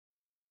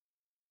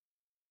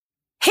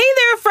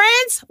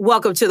friends.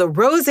 Welcome to the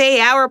Rosé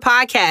Hour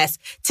podcast.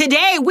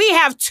 Today, we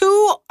have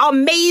two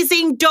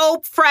amazing,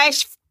 dope,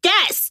 fresh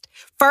guests.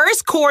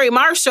 First, Corey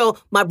Marshall,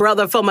 my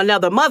brother from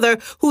another mother,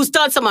 who's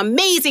done some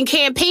amazing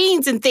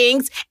campaigns and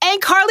things,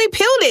 and Carly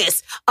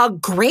Pildes, a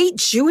great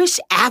Jewish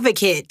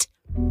advocate.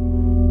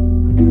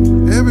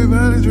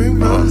 Everybody drink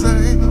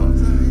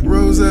Rosé,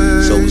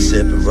 Rosé. So we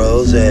sipping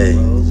Rosé.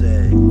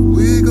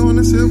 We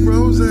gonna sip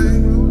Rosé,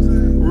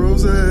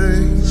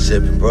 Rosé.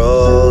 Sipping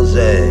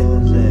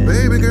Rosé.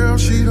 Baby girl,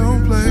 she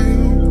don't play.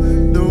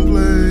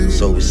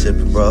 So we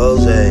sipping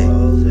Rosé.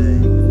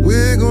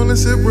 We're gonna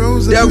sip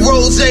Rosé. That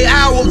Rosé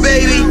hour,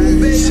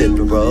 baby.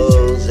 Sipping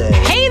Rosé.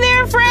 Hey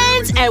there,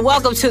 friends, and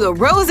welcome to the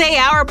Rosé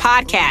Hour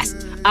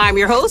podcast. I'm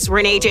your host,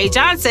 Renee J.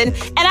 Johnson,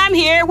 and I'm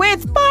here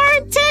with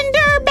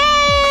Bartender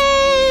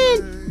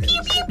Ben.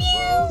 Pew, pew,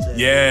 pew.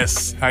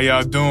 Yes. How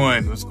y'all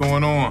doing? What's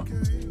going on?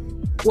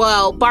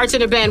 Well,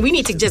 Bartender Ben, we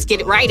need to just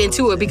get right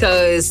into it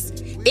because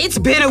it's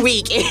been a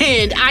week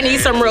and I need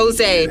some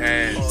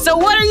rosé. So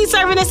what are you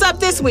serving us up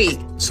this week?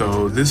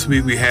 So this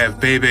week we have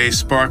Bebé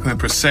Sparkling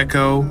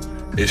Prosecco.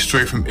 It's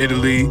straight from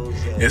Italy.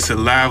 It's a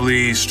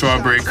lively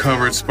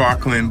strawberry-covered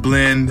sparkling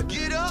blend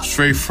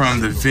straight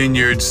from the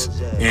vineyards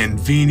in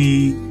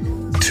Vini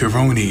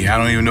Tironi. I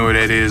don't even know where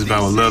that is, but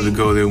I would love to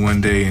go there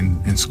one day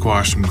and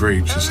squash some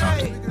grapes or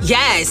something.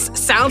 Yes,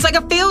 sounds like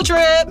a field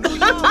trip.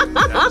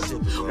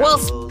 Well,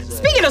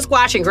 speaking of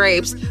squashing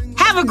grapes,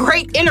 have a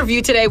great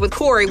interview today with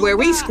Corey where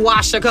we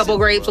squashed a couple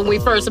grapes when we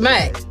first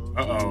met.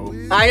 Uh-oh.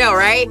 I know,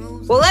 right?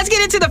 Well, let's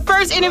get into the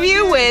first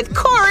interview with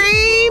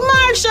Corey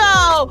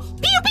Marshall.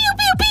 Pew, pew,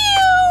 pew,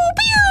 pew,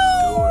 pew.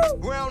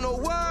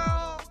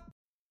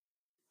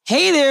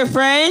 Hey there,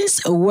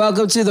 friends.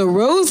 Welcome to the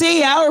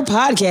Rosé Hour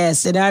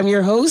podcast, and I'm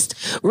your host,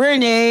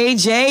 Renee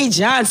J.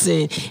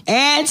 Johnson.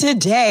 And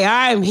today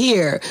I'm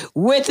here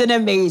with an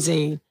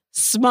amazing,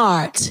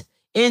 smart,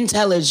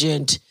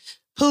 intelligent,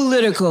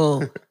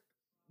 political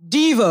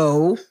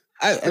Devo.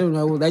 I don't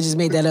know. I just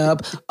made that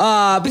up.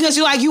 Because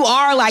you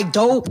are like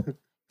dope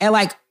and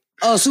like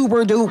a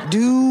super dope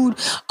dude.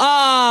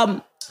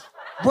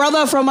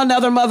 Brother from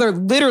another mother,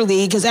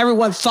 literally, because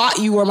everyone thought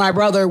you were my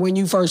brother when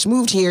you first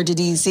moved here to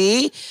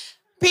DC.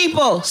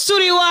 People,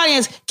 studio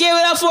audience, give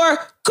it up for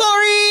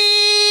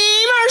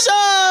Corey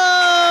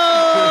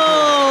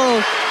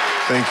Marshall.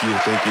 Thank you.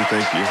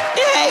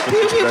 Yay,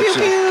 pew, pew, pew,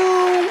 pew.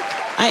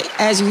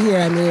 As you hear,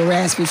 I'm a little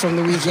raspy from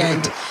the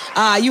weekend.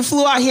 You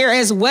flew out here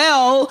as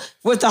well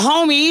with the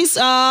homies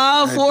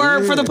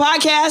for the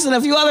podcast and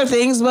a few other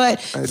things,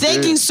 but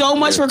thank you so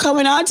much for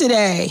coming on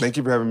today. Thank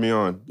you for having me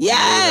on.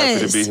 Yes. I'm really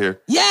happy to be here.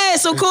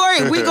 Yes. So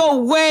Corey, we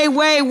go way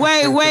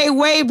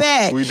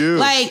back. We do.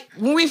 Like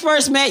when we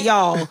first met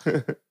y'all,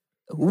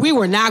 we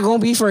were not gonna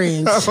be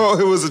friends. Oh,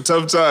 it was a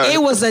tough time.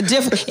 It was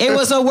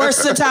the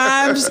worst of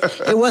times.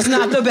 It was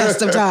not the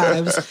best of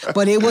times,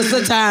 but it was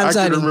the times.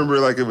 I can remember it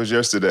like it was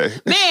yesterday.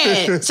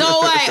 Man,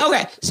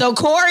 so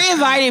Corey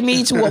invited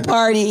me to a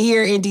party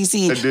here in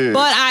DC, I did.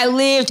 but I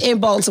lived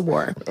in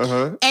Baltimore.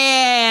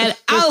 And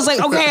I was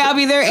like, okay, I'll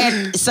be there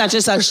at such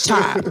and such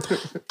time.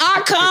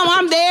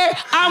 I'm there,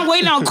 I'm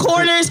waiting on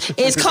corners,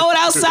 it's cold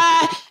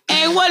outside,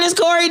 and what does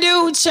Corey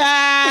do?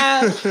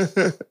 Child.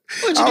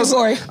 What'd you do,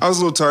 Corey? I was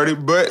a little tardy,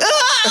 but a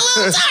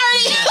little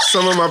tardy.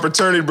 Some of my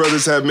fraternity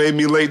brothers have made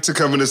me late to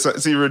come in to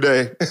see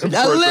Renee. A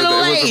little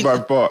late. It wasn't my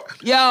fault.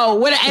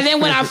 Yo, and then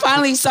when I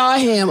finally saw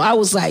him, I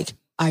was like,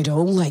 I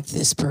don't like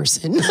this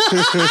person.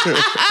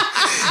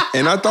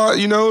 And I thought,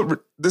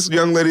 this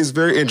young lady is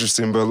very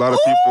interesting, but a lot of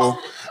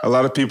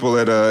people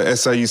at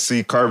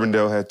SIUC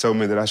Carbondale had told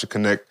me that I should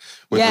connect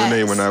with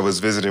Renee when I was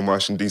visiting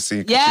Washington,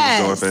 D.C. She was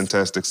doing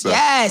fantastic stuff.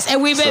 Yes,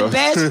 and we've been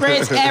best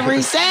friends ever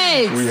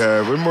since. We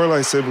have. We're more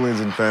like siblings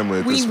and family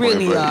at this point.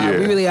 We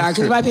really are.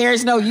 Because my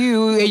parents know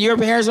you and your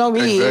parents know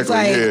me.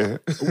 Exactly,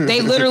 it's like, they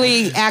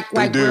literally act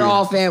like we're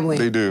all family.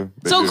 They do.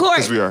 So, Corey,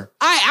 yes, we are.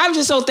 I'm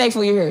just so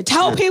thankful you're here.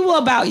 Tell people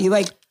about you.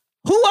 Like,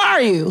 who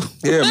are you?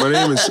 Yeah, my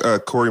name is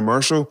Corey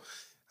Marshall.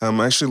 I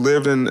actually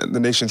lived in the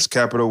nation's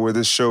capital where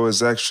this show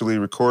is actually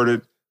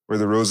recorded, where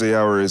the Rosé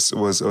Hour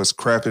was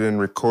crafted and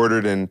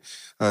recorded and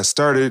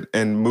started,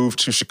 and moved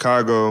to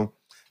Chicago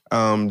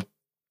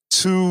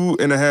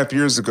 2.5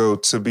 years ago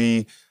to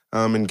be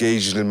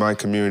engaged in my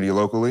community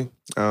locally.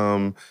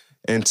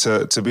 And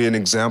to be an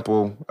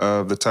example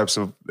of the types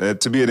of,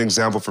 to be an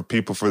example for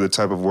people for the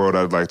type of world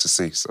I'd like to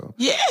see. So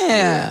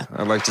yeah,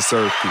 I'd like to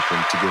serve people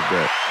to give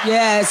back.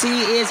 Yes,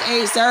 he is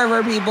a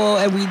server, people,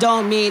 and we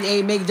don't mean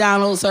a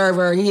McDonald's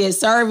server. He is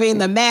serving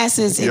the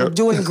masses and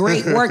doing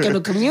great work in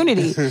the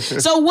community.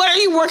 So what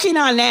are you working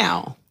on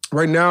now?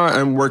 Right now,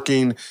 I'm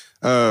working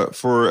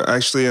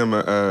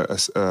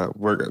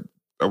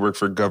I work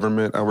for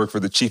government. I work for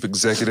the chief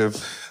executive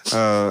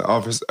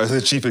office.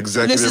 The chief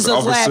executive this is a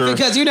officer laugh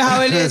because you know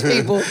how it is,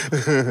 people.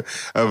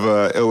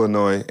 of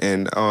Illinois,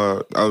 and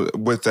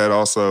with that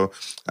also,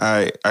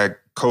 I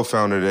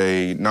co-founded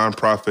a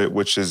nonprofit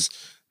which is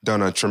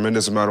done a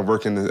tremendous amount of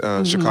work in the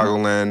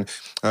Chicagoland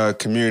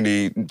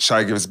community.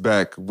 Chi Gives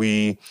Back.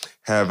 We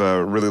have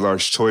a really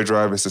large toy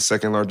drive. It's the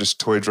second largest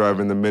toy drive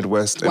in the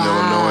Midwest in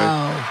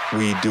Illinois.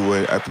 We do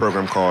a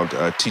program called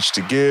Teach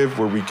to Give,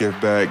 where we give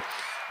back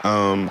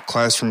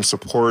classroom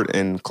support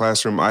and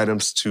classroom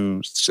items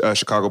to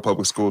Chicago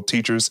public school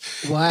teachers.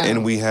 Wow.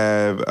 And we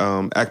have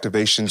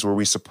activations where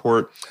we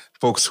support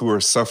folks who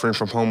are suffering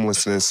from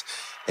homelessness.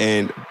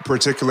 And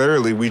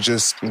particularly,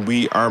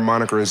 our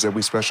moniker is that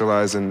we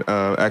specialize in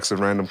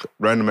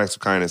random acts of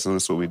kindness. So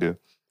that's what we do.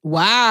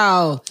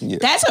 Wow. Yeah.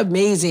 That's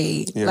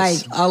amazing. Yes.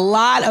 Like a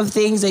lot of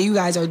things that you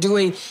guys are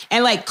doing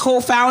and like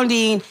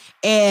co-founding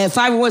a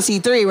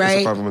 501c3, right?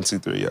 It's a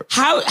 501c3, yep.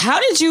 How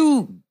did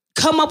you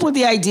come up with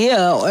the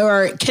idea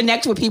or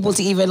connect with people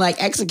to even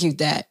like execute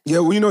that? Yeah,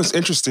 well, what's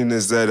interesting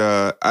is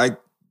that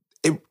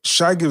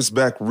Chi Gives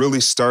Back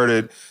really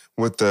started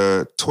with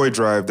the toy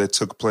drive that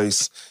took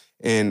place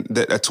and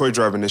a toy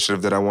drive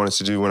initiative that I wanted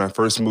to do when I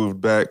first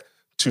moved back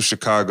to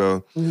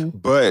Chicago. Mm-hmm.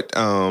 But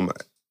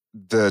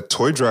the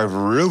toy drive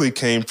really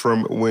came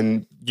from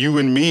when you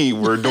and me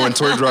were doing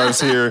toy drives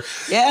here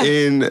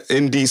in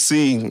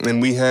DC,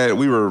 and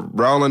we were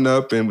rolling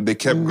up, and they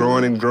kept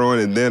growing and growing,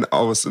 and then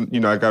all of a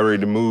sudden, I got ready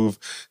to move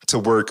to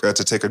work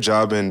to take a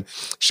job in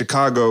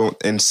Chicago,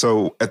 and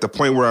so at the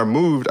point where I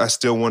moved, I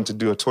still wanted to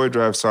do a toy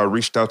drive, so I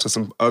reached out to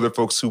some other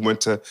folks who went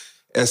to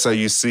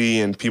SIUC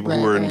and people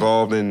who were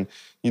involved in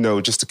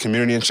just the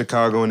community in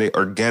Chicago, and they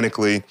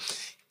organically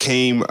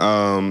came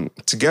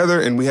together,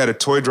 and we had a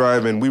toy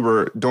drive, and we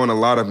were doing a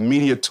lot of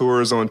media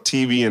tours on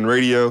TV and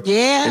radio.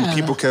 Yeah. And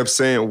people kept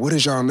saying, "What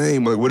is y'all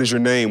name? Like, what is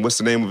your name? What's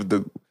the name of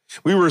the..."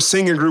 We were a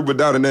singing group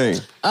without a name.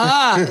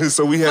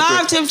 So we had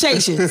Five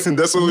Temptations.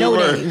 That's what we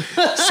were.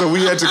 So we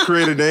had to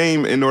create a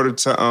name in order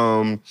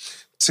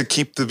to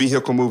keep the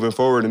vehicle moving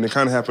forward. And it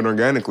kind of happened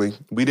organically.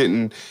 We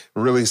didn't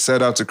really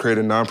set out to create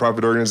a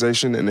nonprofit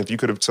organization. And if you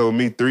could have told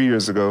me 3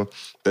 years ago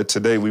that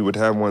today we would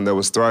have one that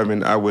was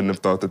thriving, I wouldn't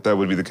have thought that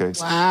would be the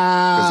case.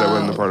 Wow. Because that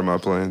wasn't a part of my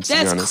plans.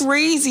 That's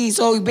crazy.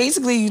 So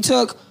basically you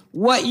took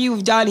what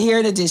you've done here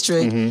in the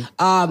district.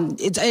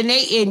 It's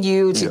innate in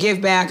you to give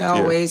back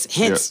always.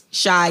 Hence,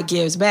 Chi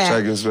Gives Back.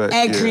 Chi Gives Back.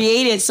 And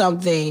created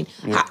something.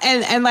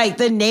 And like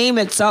the name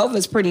itself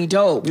is pretty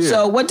dope.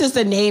 So what does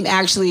the name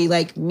actually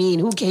like mean?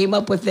 Who came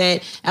up with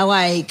it? And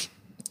like,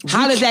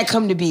 how did that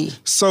come to be?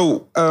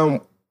 So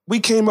we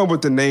came up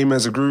with the name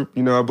as a group.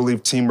 I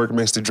believe teamwork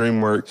makes the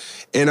dream work.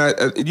 And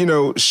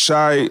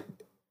Chi...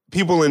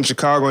 People in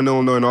Chicago and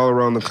Illinois and all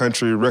around the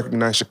country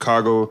recognize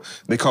Chicago.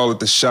 They call it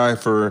the Chi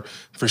for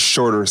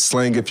shorter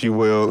slang, if you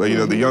will.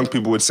 The young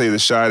people would say the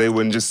Chi. They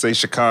wouldn't just say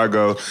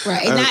Chicago.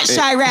 Right, and not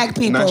Chirac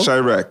people. Not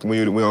Chirac.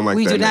 We don't like that.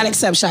 We do not name.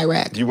 accept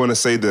Chirac. You want to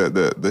say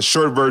the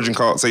short version,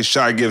 say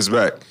Chi Gives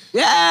Back.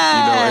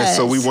 Yes. And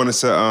so we wanted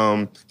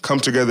to come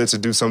together to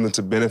do something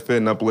to benefit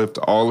and uplift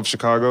all of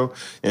Chicago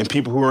and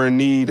people who are in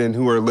need and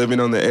who are living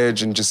on the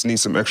edge and just need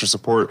some extra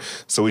support.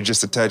 So we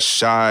just attached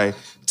Chi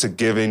to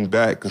giving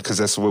back because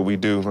that's what we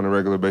do on a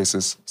regular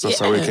basis. So that's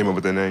how we came up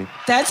with the name.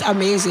 That's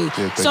amazing.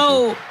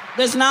 So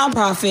this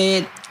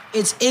nonprofit,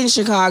 it's in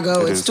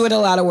Chicago. It's doing a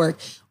lot of work.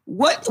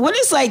 What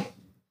is like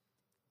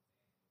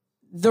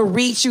the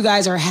reach you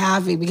guys are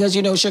having? Because,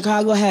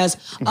 Chicago has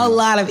a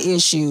lot of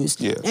issues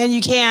and you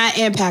can't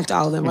impact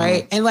all of them,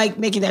 right? And like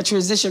making that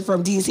transition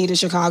from DC to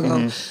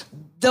Chicago,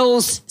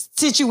 those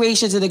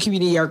situations in the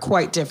community are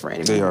quite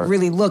different. They are.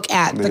 Really look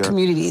at the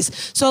communities.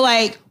 So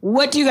like,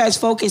 what do you guys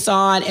focus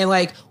on and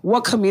like,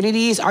 what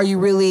communities are you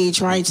really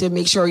trying to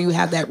make sure you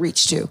have that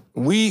reach to?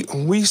 We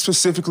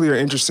specifically are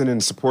interested in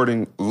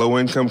supporting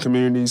low-income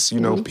communities,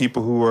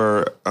 people who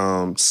are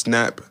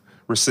SNAP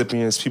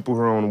recipients, people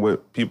who are on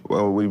what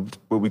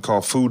we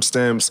call food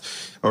stamps,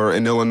 or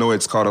in Illinois,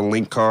 it's called a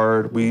link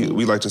card. We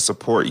like to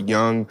support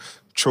young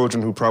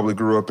children who probably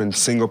grew up in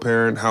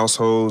single-parent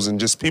households and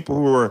just people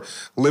who are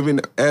living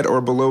at or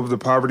below the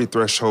poverty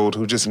threshold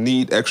who just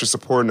need extra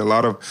support. And a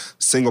lot of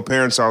single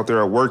parents out there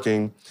are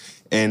working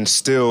and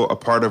still a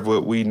part of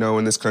what we know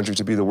in this country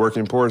to be the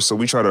working poor. So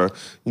we try to,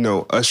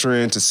 usher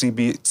into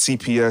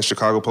CPS,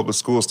 Chicago Public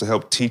Schools, to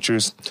help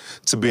teachers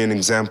to be an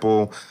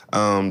example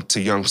to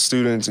young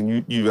students.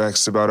 And you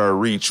asked about our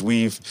reach.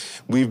 We've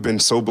been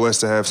so blessed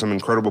to have some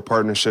incredible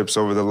partnerships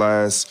over the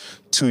last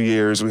 2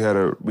 years. We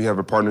have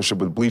a partnership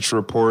with Bleacher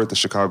Report, the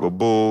Chicago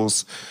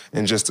Bulls,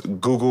 and just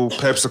Google,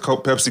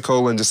 Pepsi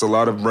Cola, and just a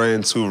lot of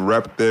brands who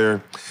wrap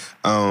their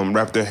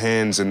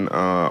hands and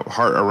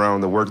heart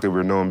around the work that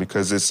we're doing,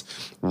 because it's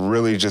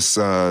really just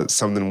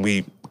something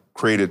we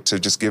created to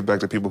just give back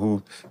to people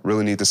who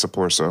really need the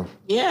support. So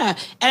yeah,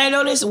 and I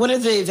noticed one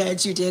of the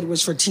events you did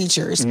was for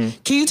teachers.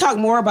 Can you talk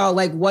more about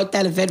like what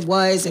that event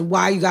was and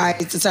why you guys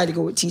decided to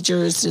go with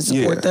teachers to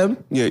support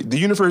them? Yeah, the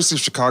University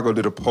of Chicago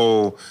did a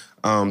poll.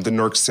 The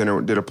NORC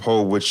Center did a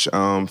poll which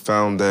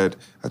found that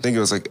I think it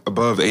was like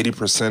above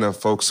 80% of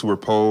folks who were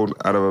polled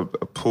out of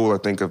a pool, I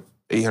think, of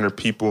 800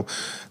 people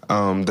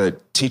that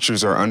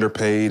teachers are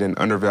underpaid and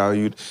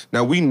undervalued.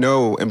 Now, we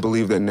know and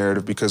believe that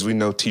narrative because we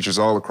know teachers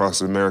all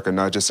across America,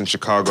 not just in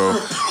Chicago,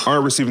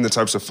 aren't receiving the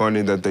types of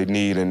funding that they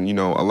need. And,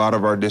 a lot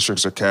of our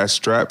districts are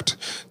cash-strapped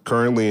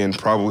currently and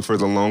probably for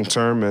the long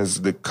term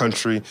as the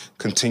country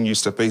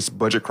continues to face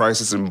budget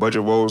crisis and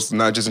budget woes,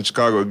 not just in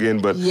Chicago again,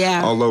 but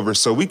all over.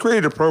 So we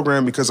created a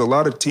program because a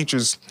lot of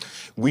teachers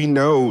we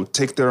know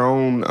take their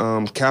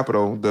own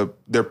capital,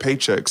 their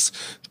paychecks,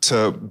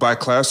 to buy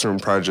classroom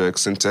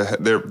projects, and to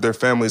their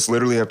families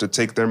literally have to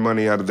take their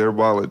money out of their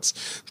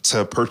wallets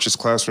to purchase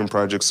classroom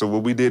projects. So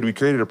what we did, we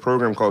created a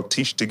program called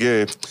Teach to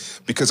Give,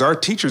 because our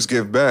teachers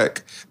give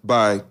back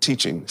by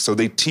teaching. So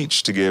they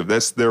teach to give.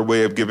 That's their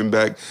way of giving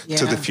back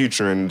to the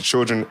future, and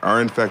children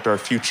are in fact our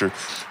future.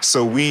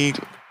 So we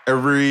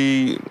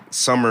every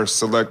summer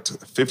select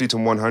 50 to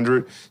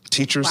 100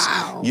 teachers.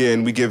 Wow. Yeah,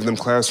 and we give them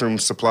classroom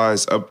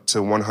supplies up to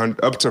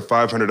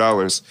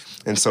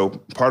 $500. And so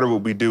part of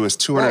what we do is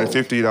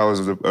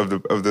 $250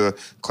 of the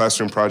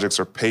classroom projects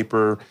are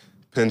paper,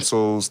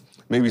 pencils,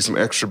 maybe some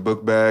extra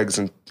book bags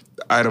and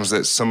items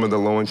that some of the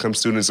low-income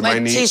students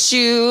might need.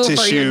 Tissue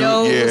for your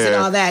nose and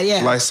all that,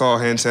 Lysol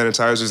hand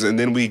sanitizers. And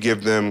then we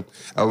give them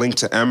a link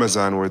to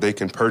Amazon where they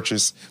can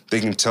purchase,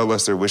 they can tell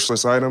us their wish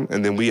list item,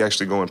 and then we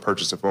actually go and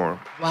purchase it for them.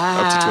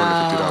 Wow. Up to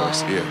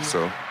 $250. Yeah,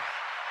 so.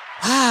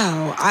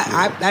 Wow.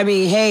 I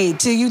mean, hey,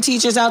 to you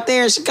teachers out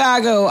there in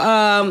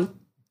Chicago,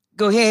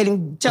 go ahead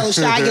and tell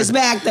Shy Gets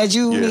Back that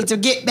you need to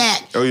get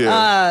back. Oh,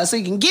 yeah. So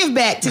you can give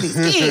back to these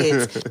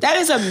kids. That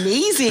is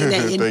amazing.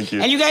 Thank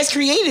you. And you guys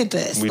created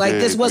this.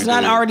 This was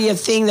not already a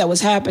thing that was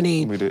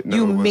happening. We did. No,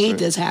 you made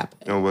this happen.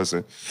 No, it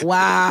wasn't.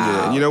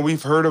 Wow. Yeah.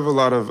 We've heard of a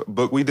lot of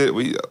we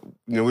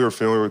were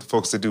familiar with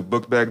folks that do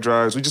book bag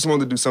drives. We just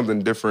wanted to do something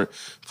different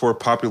for a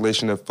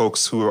population of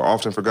folks who are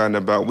often forgotten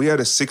about. We had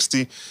a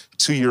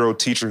 62-year-old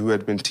teacher who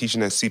had been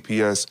teaching at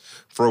CPS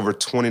for over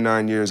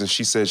 29 years, and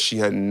she said she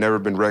had never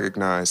been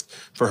recognized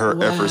for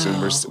her efforts,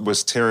 and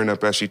was tearing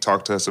up as she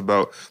talked to us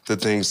about the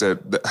things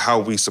that how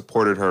we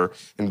supported her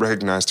and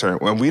recognized her.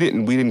 And we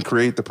didn't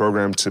create the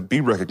program to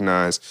be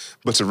recognized,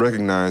 but to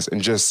recognize,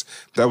 and just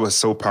that was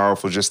so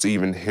powerful just to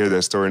even hear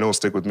that story, and it'll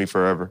stick with me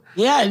forever.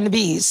 Yeah, and to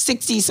be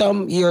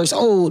 60-some years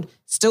old,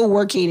 still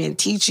working and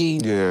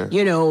teaching,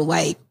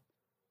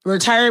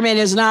 retirement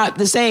is not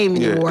the same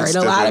anymore. And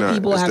a lot of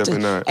people have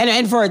to,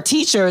 and for a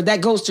teacher,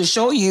 that goes to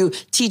show you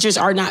teachers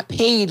are not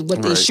paid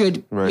what they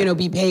should,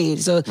 be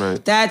paid. So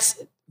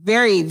that's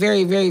very,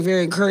 very, very,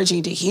 very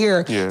encouraging to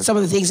hear some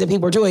of the things that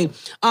people are doing.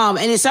 And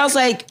it sounds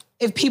like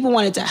if people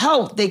wanted to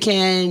help, they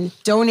can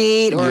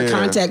donate or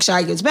contact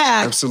Shy Gives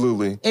Back.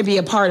 Absolutely. And be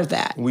a part of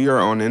that. We are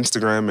on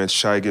Instagram at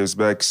Shy Gives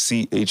Back,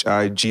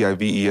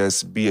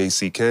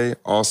 CHIGIVESBACK.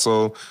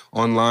 Also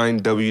online,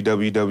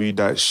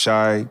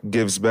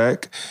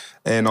 www.shygivesback.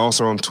 And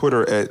also on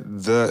Twitter at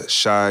The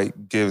Shy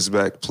Gives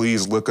Back.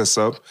 Please look us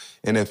up.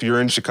 And if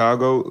you're in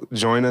Chicago,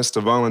 join us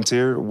to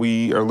volunteer.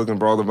 We are looking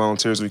for all the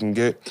volunteers we can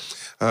get.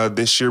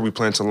 This year, we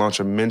plan to launch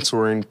a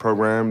mentoring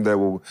program that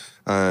will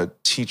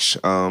teach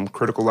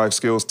critical life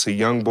skills to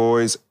young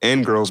boys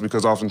and girls,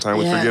 because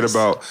oftentimes we forget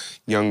about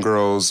young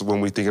girls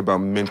when we think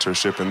about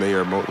mentorship, and they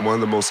are one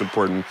of the most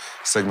important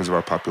segments of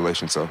our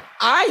population. So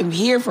I am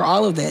here for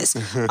all of this.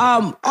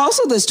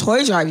 Also, this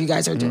toy drive you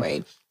guys are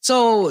doing.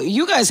 So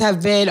you guys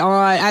have been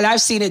on, and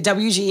I've seen it,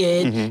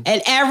 WGN,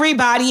 and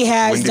everybody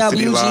has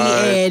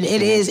WGN.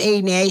 It is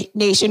a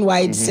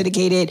nationwide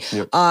syndicated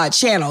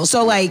channel.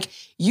 So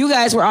you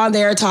guys were on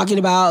there talking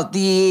about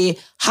the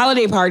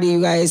holiday party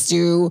you guys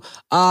do.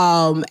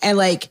 And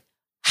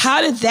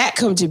how did that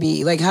come to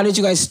be? How did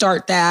you guys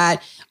start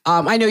that?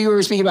 I know you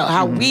were speaking about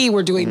how we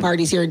were doing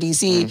parties here in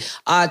DC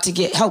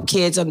to help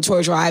kids on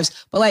toy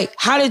drives. But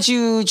how did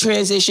you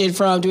transition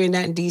from doing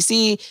that in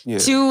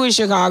DC to in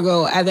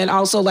Chicago? And then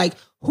also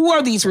who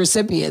are these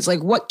recipients?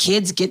 What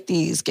kids get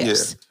these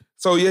gifts? Yeah.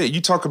 So you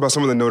talk about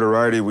some of the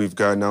notoriety we've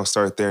got. I'll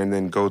start there and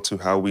then go to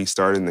how we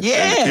started and the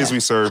kids we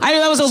serve. I know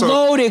that was a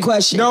loaded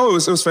question. No,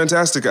 it was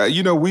fantastic.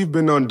 We've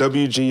been on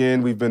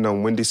WGN, we've been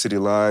on Windy City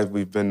Live,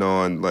 we've been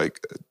on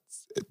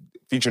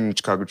featured in the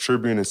Chicago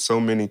Tribune and so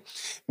many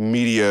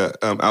media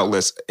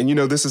outlets. And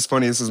this is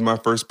funny. This is my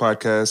first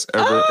podcast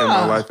ever in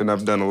my life, and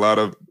I've done a lot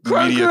of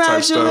media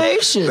type stuff.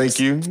 Congratulations. Thank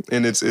you.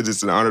 And it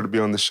is an honor to be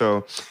on the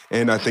show.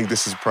 And I think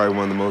this is probably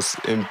one of the most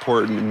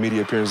important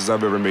media appearances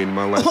I've ever made in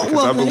my life,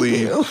 because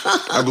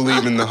I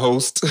believe in the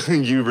host,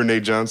 you, Renee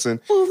Johnson,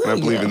 and I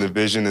believe in the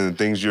vision and the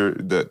things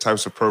the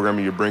types of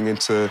programming you're bringing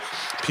to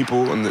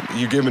people, and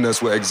you're giving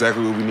us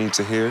exactly what we need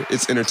to hear.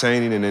 It's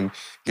entertaining and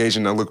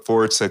engaging. I look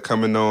forward to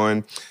coming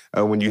on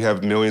when you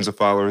have millions of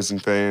followers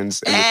and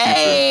fans in the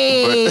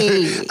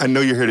future. But I know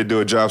you're here to do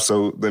a job,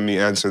 so let me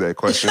answer that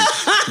question.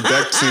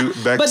 Back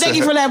but thank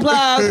you for that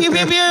plug. Pew,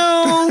 pew,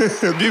 pew.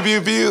 Pew, pew,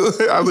 pew.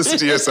 I listened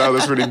to your sound.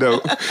 That's pretty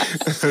dope.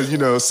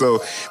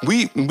 So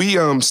we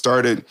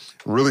started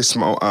really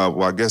small.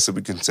 Well, I guess if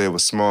we can say it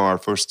was small. Our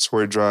first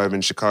toy drive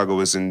in Chicago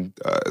was in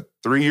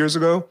 3 years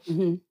ago.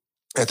 Mm-hmm.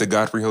 At the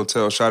Godfrey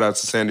Hotel. Shout out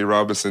to Sandy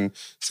Robinson.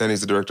 Sandy's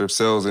the director of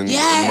sales and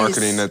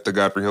marketing at the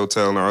Godfrey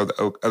Hotel, and our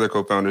other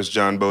co-founders,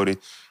 John Bodie,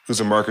 who's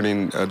a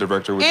marketing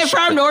director. And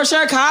from North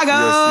Chicago.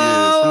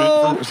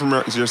 Yes, he is.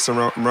 From just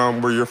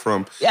around where you're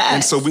from. Yes.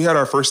 And so we had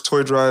our first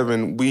toy drive,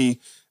 and we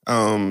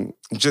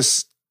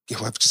just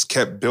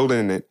kept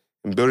building it.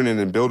 And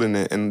building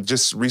it. And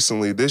just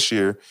recently this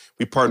year,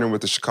 we partnered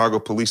with the Chicago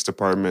Police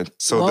Department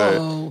so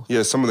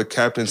that, some of the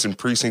captains and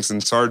precincts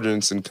and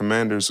sergeants and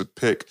commanders would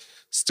pick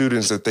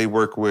students that they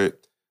work with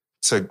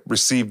to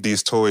receive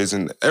these toys.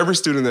 And every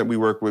student that we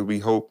work with, we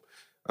hope,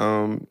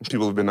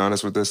 people have been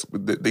honest with us,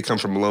 they come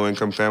from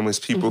low-income families,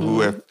 people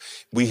who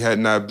we had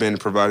not been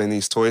providing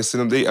these toys to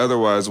them. They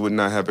otherwise would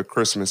not have a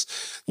Christmas,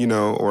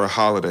 or a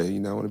holiday,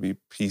 I want to be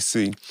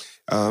PC.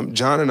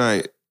 John and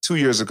I, 2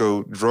 years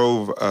ago,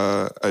 drove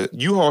a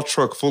U-Haul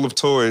truck full of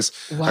toys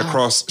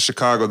across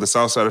Chicago, the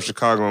south side of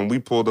Chicago, and we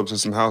pulled up to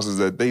some houses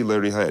that they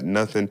literally had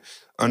nothing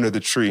under the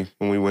tree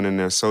when we went in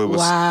there. So it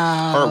was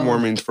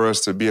heartwarming for us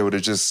to be able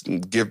to just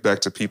give back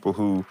to people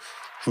who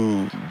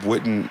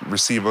wouldn't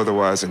receive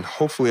otherwise. And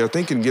hopefully, I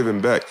think in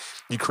giving back,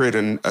 you create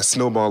a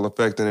snowball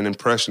effect and an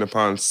impression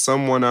upon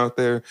someone out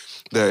there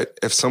that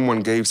if someone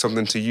gave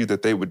something to you,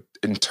 that they would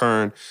in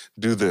turn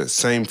do the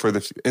same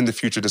in the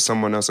future to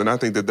someone else. And I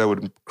think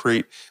that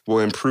will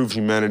improve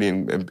humanity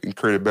and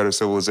create a better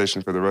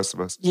civilization for the rest of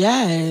us.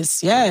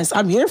 Yes.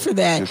 I'm here for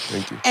that. Yes,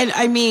 thank you. And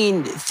I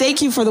mean,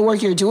 thank you for the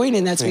work you're doing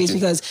in that space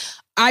because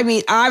I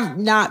mean, I've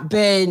not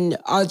been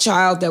a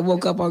child that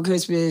woke up on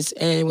Christmas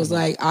and was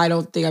like, I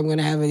don't think I'm going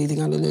to have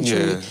anything under the tree.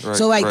 Yeah, right,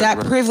 so like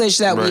that privilege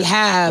that we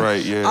have,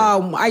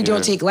 I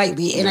don't take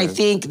lightly. And I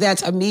think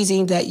that's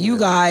amazing that you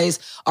guys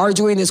are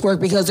doing this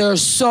work because there are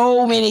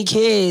so many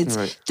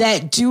kids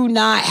that do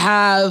not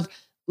have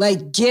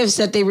like gifts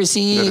that they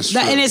receive.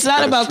 And it's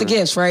not about the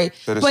gifts, right?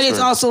 But it's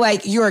also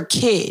like you're a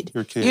kid.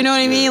 You know what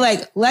I mean?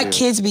 Like let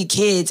kids be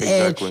kids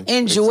and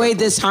enjoy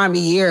this time of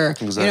year.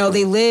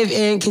 They live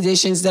in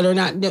conditions that are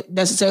not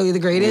necessarily the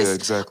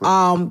greatest.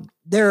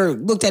 They're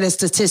looked at as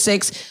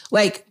statistics.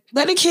 Like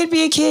let a kid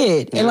be a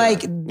kid. And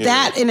like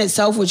that in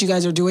itself, what you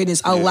guys are doing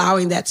is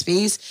allowing that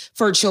space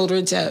for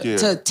children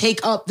to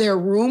take up their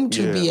room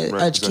to be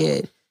a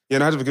kid. Yeah,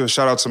 and I have to give a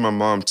shout out to my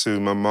mom too.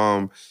 My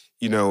mom,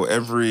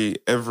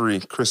 every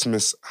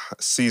Christmas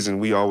season,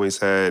 we always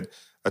had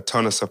a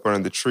ton of stuff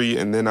under the tree.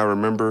 And then I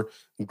remember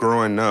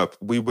growing up,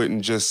 we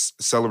wouldn't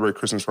just celebrate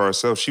Christmas for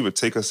ourselves. She would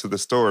take us to the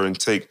store and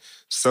take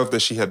stuff that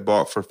she had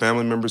bought for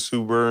family members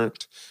who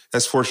weren't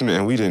as fortunate.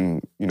 And we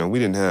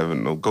didn't have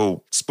no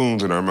gold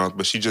spoons in our mouth.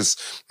 But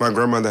my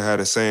grandmother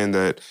had a saying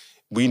that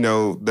we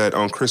know that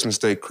on Christmas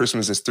Day,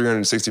 Christmas is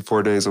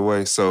 364 days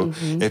away. So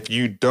if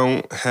you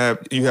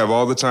have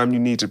all the time you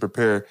need to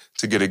prepare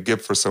to get a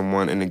gift for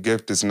someone. And a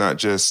gift is not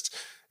just,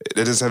 it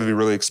doesn't have to be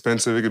really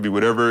expensive. It could be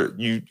whatever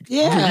you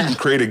can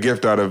create a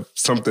gift out of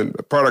something,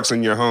 products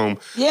in your home.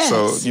 Yes.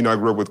 So, I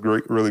grew up with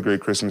really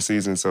great Christmas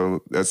season.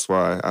 So that's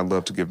why I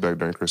love to give back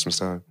during Christmas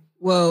time.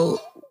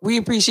 Well, we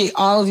appreciate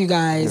all of you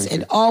guys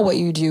and all what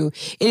you do.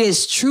 It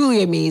is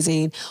truly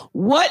amazing.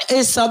 What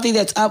is something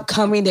that's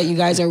upcoming that you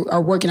guys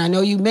are working on? I know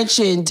you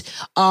mentioned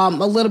a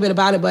little bit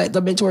about it, but the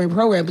mentoring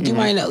program. But do you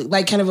mind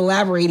like kind of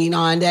elaborating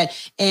on that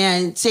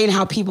and saying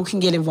how people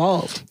can get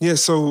involved? Yeah,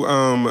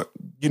 so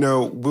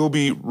we'll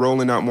be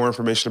rolling out more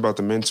information about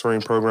the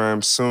mentoring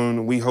program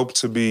soon. We hope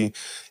to be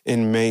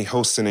in May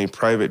hosting a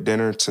private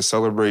dinner to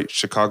celebrate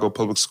Chicago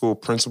public school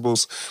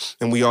principals.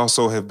 And we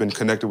also have been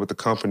connected with the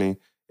company.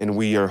 And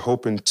we are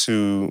hoping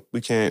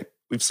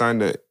we've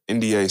signed an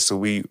NDA, so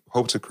we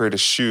hope to create a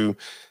shoe.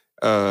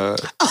 Shout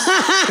out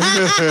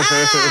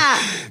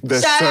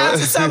to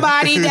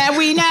somebody that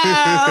we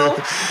know.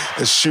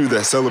 A shoe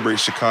that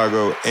celebrates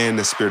Chicago and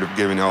the spirit of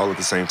giving all at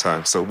the same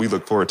time. So we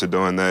look forward to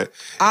doing that.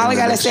 All I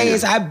got to say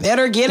is I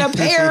better get a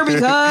pair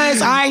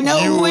because I know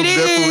who it is.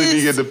 You will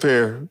definitely get the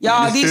pair.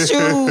 Y'all, these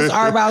shoes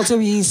are about to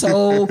be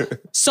so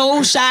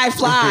shy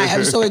fly.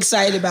 I'm so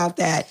excited about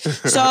that.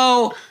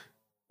 So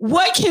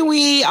what can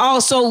we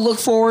also look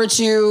forward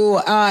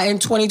to in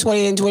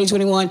 2020 and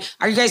 2021?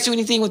 Are you guys doing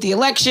anything with the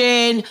election?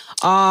 And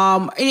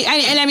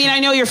I mean, I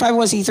know you're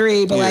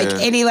 501c3, but like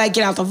any like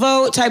get out the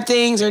vote type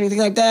things or anything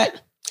like that?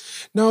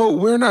 No,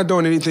 we're not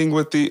doing anything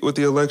with the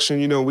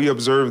election. We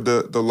observe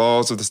the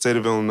laws of the state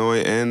of Illinois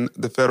and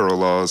the federal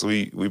laws.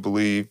 We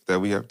believe that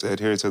we have to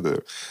adhere to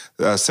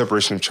the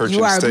separation of church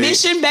and state. You are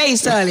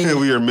mission-based, honey.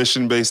 We are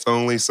mission-based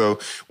only. So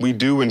we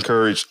do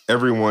encourage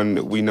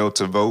everyone we know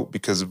to vote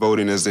because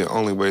voting is the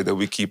only way that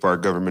we keep our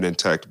government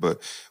intact. But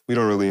we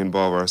don't really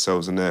involve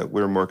ourselves in that.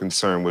 We're more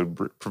concerned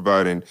with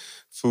providing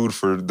food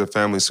for the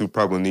families who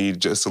probably need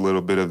just a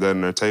little bit of that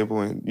on their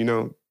table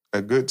and,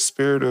 a good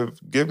spirit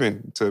of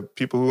giving to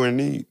people who are in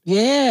need.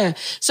 Yeah.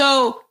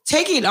 So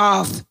taking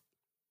off,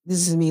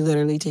 this is me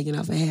literally taking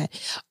off a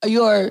hat,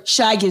 your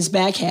Shy Gives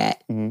Back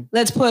hat.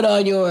 Let's put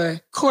on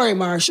your Corey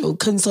Marshall,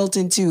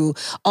 consultant to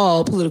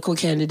all political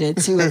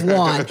candidates who have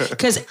won.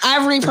 Because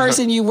every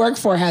person you work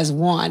for has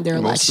won their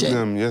election. Most of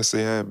them, yes,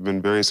 they have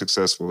been very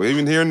successful.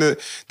 Even here in the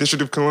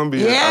District of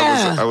Columbia,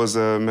 I was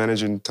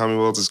managing Tommy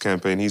Wells'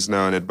 campaign. He's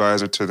now an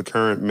advisor to the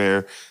current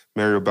mayor,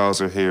 Mario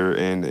Bowser here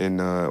in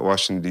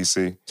Washington,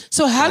 D.C.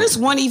 So how does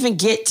one even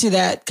get to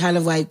that kind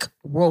of like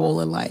role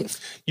in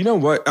life? You know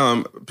what?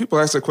 People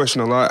ask that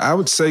question a lot. I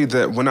would say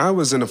that when I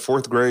was in the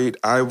 4th grade,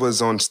 I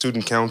was on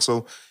student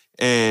council.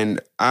 And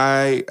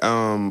I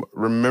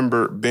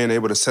remember being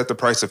able to set the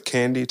price of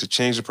candy, to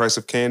change the price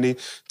of candy,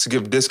 to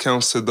give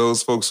discounts to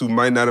those folks who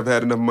might not have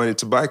had enough money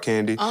to buy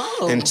candy,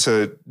 and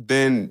to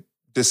then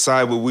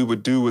decide what we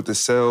would do with the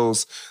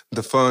sales,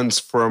 the funds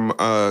from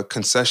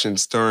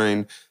concessions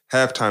during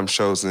halftime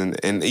shows,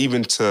 and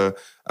even to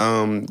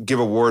give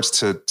awards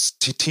to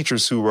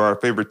teachers who were our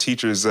favorite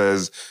teachers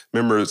as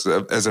a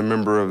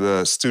member of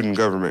the student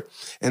government.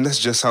 And that's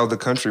just how the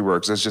country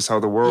works. That's just how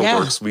the world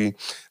works.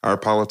 Our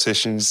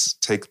politicians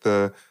take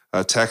the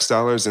tax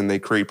dollars and they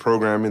create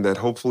programming that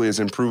hopefully is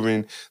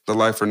improving the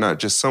life for not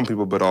just some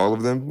people, but all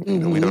of them. You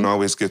know, we don't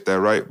always get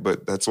that right,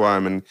 but that's why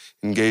I'm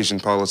engaged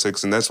in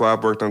politics, and that's why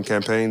I've worked on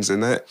campaigns.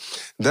 And that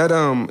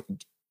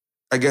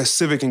I guess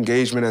civic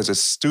engagement as a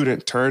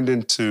student turned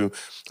into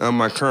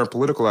my current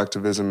political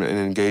activism and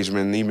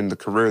engagement, and even the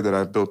career that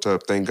I've built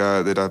up. Thank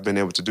God that I've been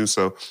able to do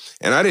so.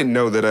 And I didn't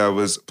know that I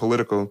was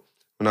political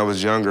when I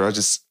was younger. I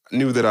just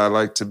knew that I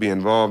liked to be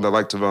involved. I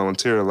liked to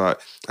volunteer a lot.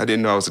 I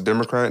didn't know I was a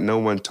Democrat. No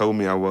one told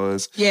me I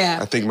was. Yeah.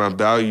 I think my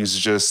values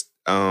just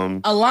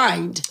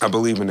aligned. I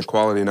believe in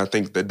equality, and I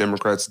think that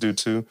Democrats do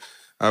too,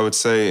 I would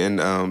say.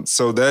 And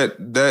so that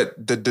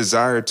the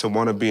desire to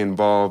want to be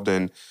involved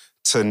and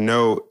to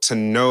know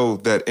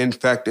that, in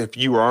fact, if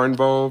you are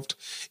involved,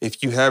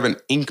 if you have an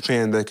ink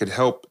pen that could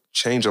help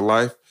change a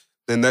life,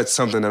 then that's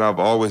something that I've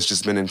always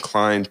just been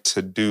inclined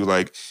to do.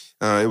 Like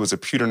it was a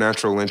pure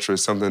natural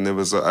interest, something that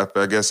was,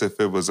 I guess, if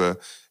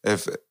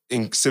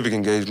civic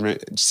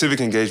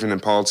engagement in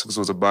politics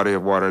was a body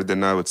of water,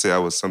 then I would say I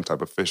was some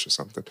type of fish or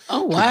something.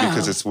 Oh, wow.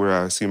 Because it's where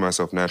I see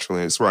myself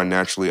naturally. It's where I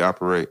naturally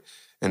operate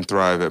and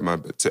thrive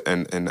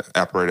and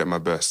operate at my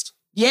best.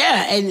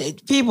 Yeah,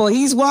 and people,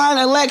 he's won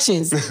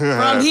elections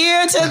from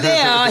here to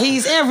there.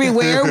 He's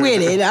everywhere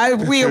with it.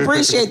 We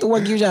appreciate the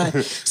work you've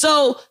done.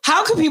 So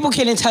how can people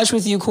get in touch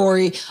with you,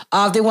 Corey?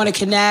 If they want to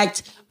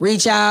connect,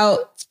 reach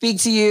out, speak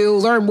to you,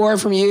 learn more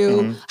from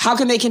you, how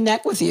can they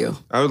connect with you?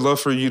 I would love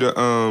for you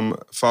to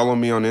follow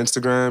me on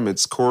Instagram.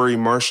 It's Corey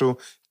Marshall,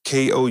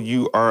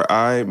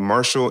 Kouri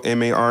Marshall,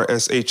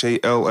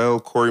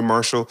 Marshall, Corey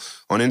Marshall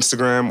on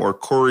Instagram, or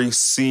Corey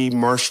C.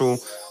 Marshall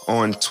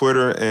on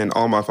Twitter, and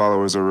all my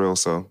followers are real,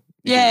 so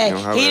he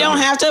don't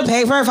have to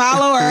pay for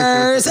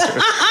followers.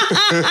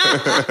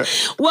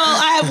 Well,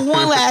 I have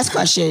one last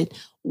question.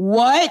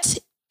 What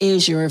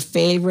is your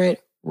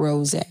favorite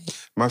rosé?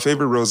 My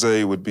favorite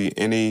rosé would be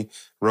any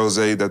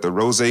rosé that the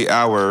Rosé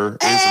Hour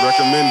is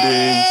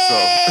recommending.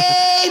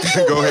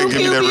 So go ahead and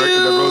give me that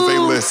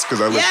rosé list,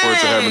 because I look forward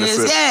to having a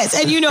sip. Yes,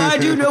 and I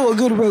do know a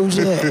good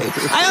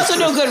rosé. I also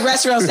know good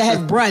restaurants that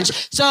have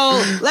brunch.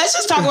 So let's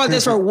just talk about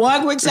this for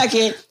one quick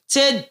second.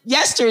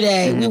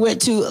 Yesterday, we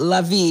went to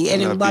La Vie. And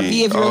in La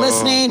Vie, if you're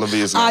listening,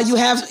 nice.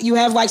 you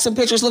have like some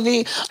pictures, La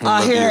Vie,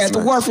 here at the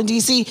wharf in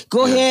DC.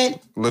 Go ahead.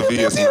 La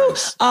Vie is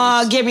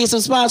nice. Give me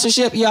some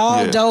sponsorship,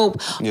 y'all. Yeah.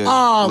 Dope. Yeah.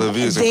 La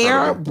Vie is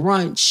their incredible.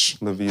 Brunch.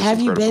 La Vie is have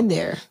incredible. You been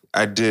there?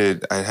 I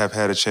did. I have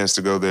had a chance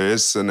to go there.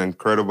 It's an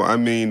incredible. I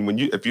mean,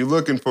 if you're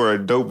looking for a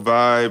dope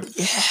vibe,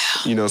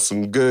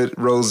 some good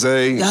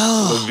rosé,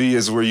 La Vie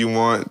is where you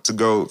want to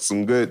go.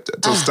 Some good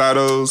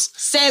tostados.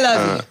 Say La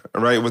Vie.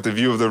 Right, with the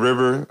view of the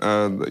river,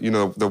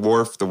 the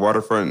wharf, the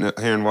waterfront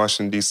here in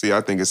Washington, D.C.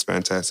 I think it's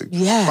fantastic.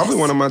 Yes. Probably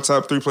one of my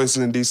top 3 places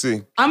in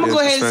D.C. I'm going to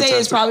go ahead and say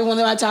it's probably one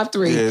of my top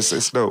 3. Yeah,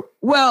 it's dope.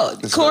 Well,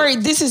 Corey,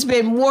 this has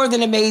been more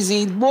than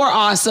amazing, more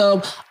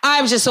awesome.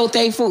 I'm just so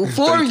thankful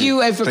for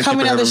you and for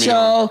coming on the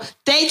show.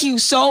 Thank you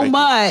so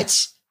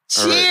much.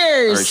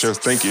 Cheers. All right, cheers.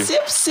 Thank you.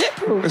 Sip, sip,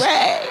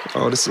 hooray.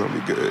 Oh, this is going to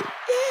be good.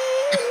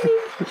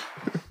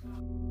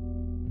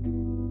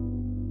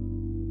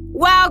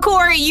 Wow,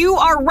 Corey, you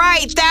are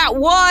right. That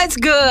was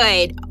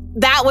good.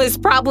 That was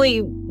probably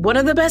one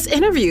of the best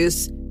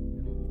interviews.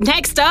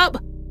 Next up,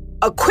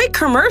 a quick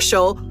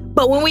commercial.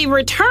 But when we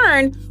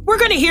return, we're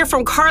going to hear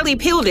from Carly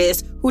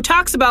Pildes, who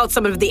talks about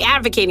some of the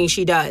advocating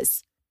she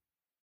does.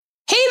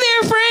 Hey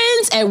there,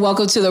 friends, and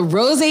welcome to the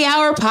Rosé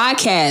Hour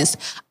podcast.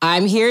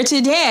 I'm here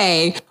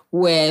today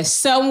with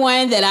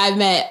someone that I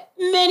met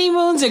many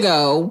moons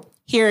ago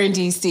here in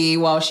D.C.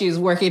 while she was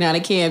working on a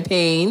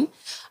campaign.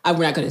 I'm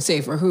not going to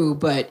say for who,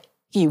 but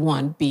he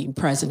won being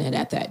president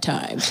at that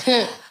time.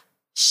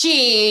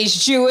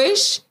 She's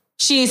Jewish.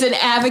 She's an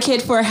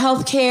advocate for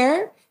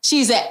healthcare.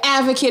 She's an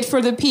advocate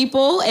for the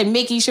people and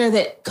making sure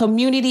that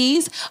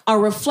communities are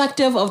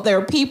reflective of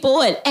their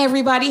people and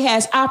everybody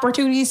has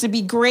opportunities to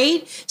be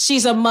great.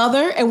 She's a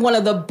mother and one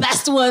of the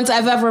best ones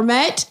I've ever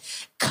met.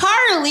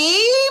 Carly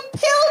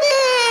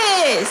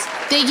Pildes.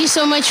 Thank you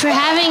so much for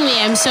having me.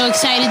 I'm so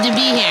excited to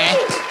be here.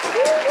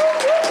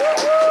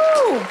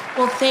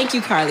 Well, thank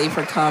you, Carly,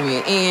 for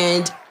coming.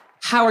 And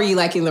how are you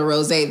liking the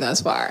rosé thus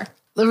far?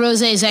 The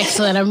rosé is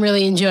excellent. I'm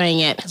really enjoying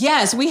it.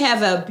 Yes, we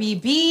have a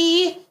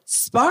BB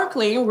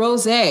Sparkling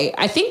Rosé.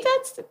 I think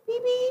that's the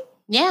BB.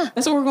 Yeah.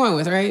 That's what we're going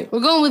with, right?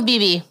 We're going with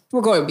BB.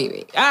 We're going with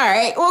BB. All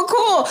right. Well,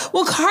 cool.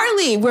 Well,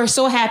 Carly, we're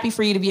so happy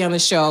for you to be on the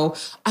show.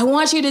 I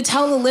want you to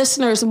tell the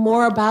listeners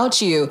more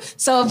about you.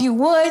 So if you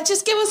would,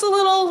 just give us a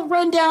little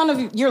rundown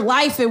of your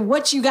life and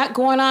what you got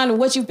going on and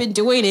what you've been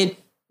doing and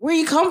where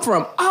you come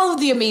from. All of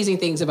the amazing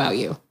things about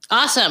you.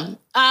 Awesome.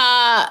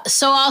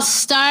 So I'll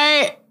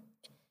start,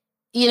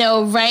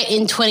 right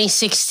in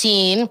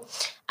 2016.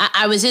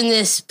 I was in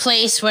this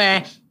place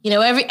where,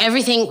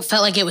 everything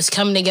felt like it was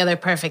coming together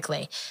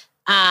perfectly.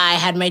 I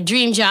had my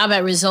dream job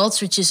at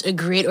Results, which is a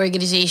great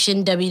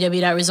organization,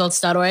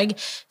 www.results.org,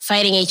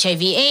 fighting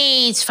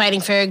HIV/AIDS,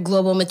 fighting for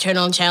global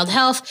maternal and child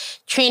health,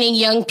 training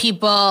young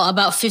people,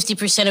 about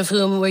 50% of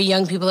whom were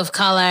young people of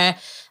color,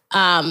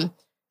 to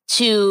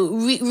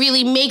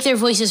really make their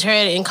voices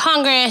heard in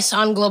Congress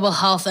on global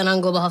health and on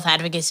global health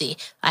advocacy.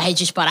 I had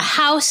just bought a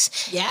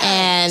house,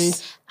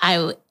 and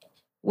I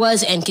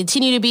was and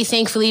continue to be,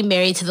 thankfully,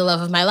 married to the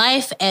love of my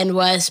life and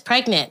was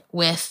pregnant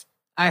with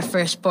our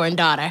firstborn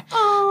daughter.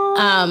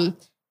 And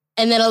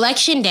then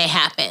Election Day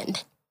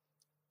happened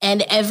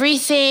and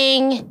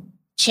everything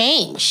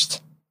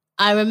changed.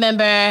 I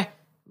remember, I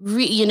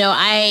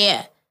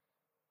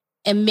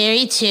am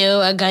married to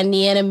a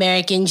Ghanaian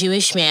American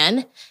Jewish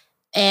man.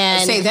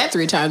 And say that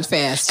 3 times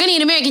fast.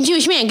 Ghanaian American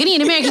Jewish man,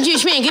 Ghanaian American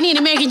Jewish man, Ghanaian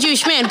American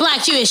Jewish man,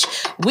 Black Jewish.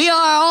 We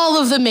are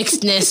all of the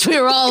mixedness. We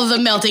are all of the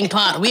melting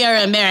pot. We are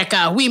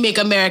America. We make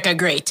America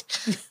great.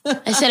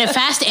 I said it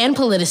fast and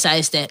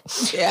politicized it.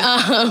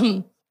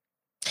 Yeah.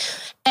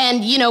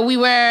 And, we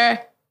were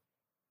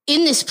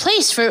in this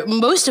place for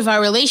most of our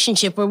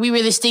relationship where we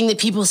were this thing that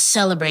people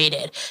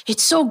celebrated.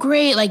 It's so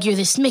great. Like, you're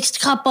this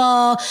mixed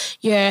couple.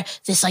 You're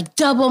this,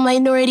 double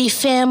minority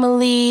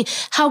family.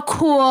 How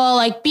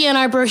cool. Be in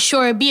our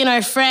brochure, be in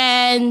our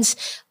friends.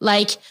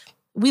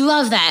 We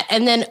love that.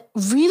 And then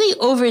really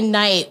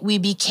overnight, we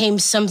became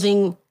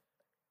something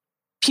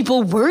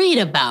people worried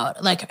about.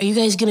 Are you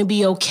guys going to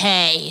be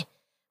okay?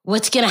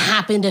 What's going to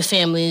happen to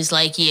families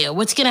like you?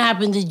 What's going to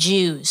happen to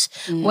Jews?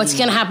 What's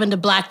going to happen to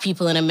Black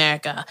people in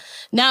America?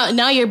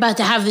 Now you're about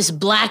to have this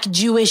Black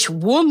Jewish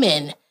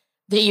woman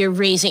that you're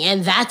raising,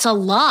 and that's a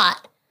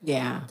lot.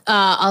 Yeah.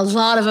 A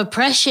lot of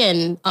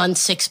oppression on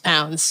 6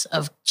 pounds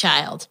of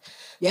child.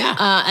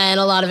 Yeah. And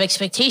a lot of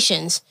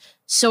expectations.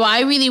 So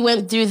I really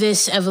went through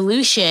this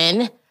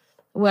evolution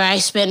where I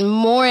spent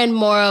more and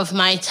more of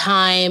my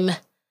time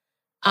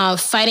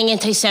fighting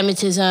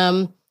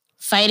anti-Semitism,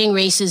 fighting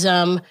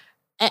racism,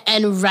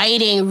 and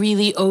writing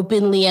really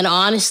openly and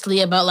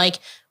honestly about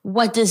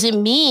what does it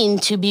mean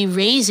to be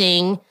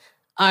raising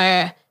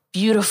our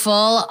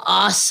beautiful,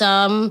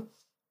 awesome,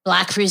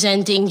 Black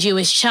presenting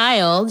Jewish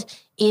child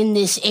in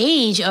this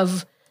age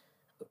of,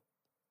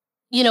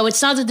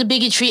 it's not that the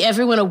bigotry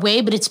ever went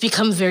away, but it's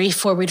become very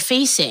forward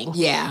facing.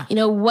 Yeah.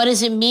 What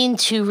does it mean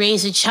to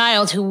raise a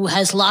child who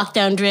has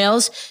lockdown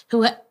drills,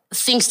 who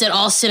thinks that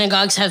all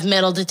synagogues have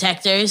metal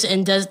detectors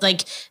and does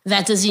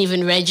that doesn't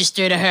even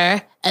register to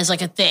her as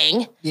a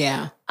thing.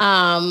 Yeah.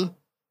 In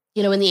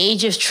the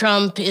age of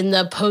Trump, in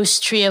the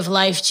post Tree of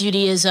Life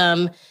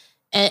Judaism,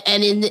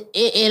 and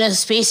in a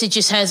space that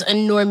just has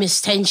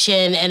enormous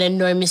tension and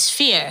enormous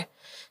fear.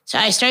 So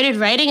I started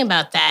writing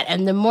about that.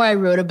 And the more I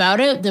wrote about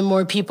it, the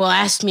more people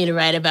asked me to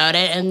write about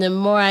it. And the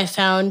more I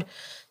found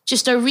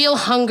just a real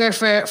hunger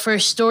for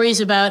stories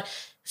about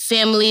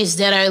families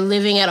that are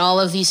living at all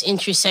of these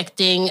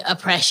intersecting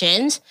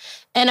oppressions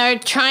and are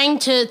trying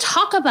to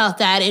talk about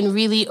that in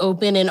really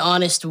open and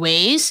honest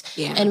ways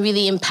and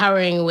really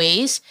empowering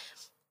ways.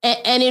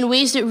 And in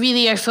ways that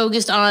really are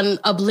focused on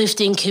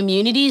uplifting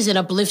communities and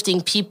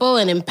uplifting people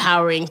and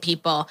empowering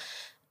people.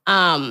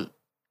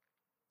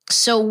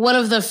 So one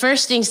of the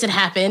first things that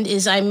happened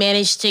is I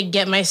managed to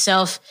get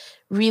myself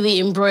really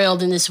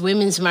embroiled in this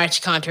Women's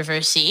March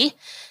controversy.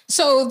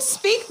 So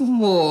speak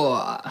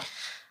more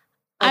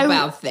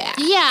about that.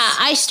 Yeah,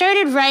 I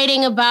started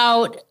writing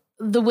about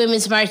the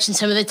Women's March and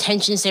some of the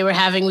tensions they were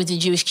having with the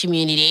Jewish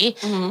community,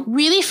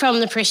 really from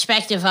the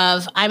perspective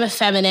of I'm a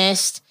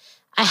feminist,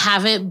 I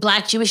have a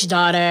Black Jewish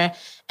daughter,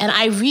 and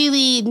I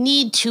really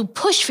need to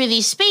push for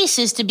these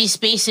spaces to be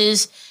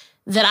spaces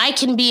that I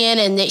can be in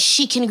and that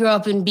she can grow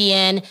up and be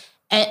in,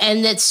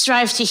 and that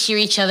strive to hear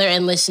each other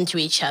and listen to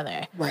each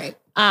other. Right.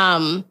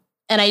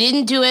 And I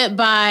didn't do it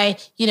by,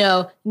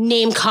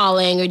 name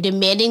calling or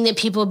demanding that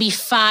people be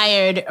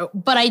fired.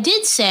 But I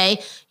did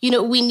say,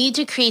 we need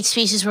to create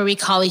spaces where we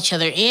call each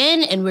other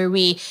in and where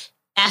we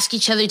ask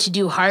each other to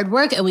do hard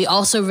work. And we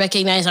also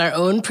recognize our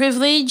own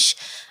privilege.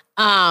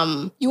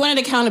 You wanted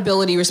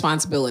accountability,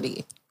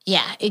 responsibility.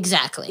 Yeah,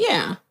 exactly.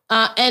 Yeah.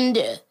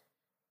 And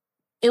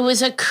it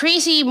was a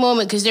crazy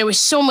moment because there was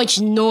so much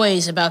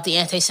noise about the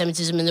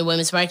anti-Semitism in the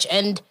Women's March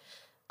and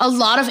a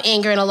lot of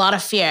anger and a lot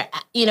of fear.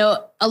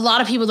 A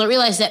lot of people don't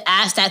realize that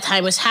as that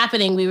time was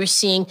happening, we were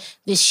seeing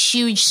this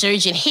huge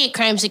surge in hate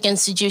crimes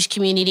against the Jewish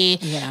community.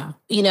 Yeah.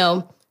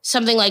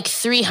 Something like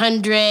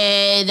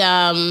 300,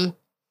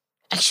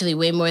 actually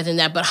way more than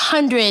that, but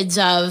hundreds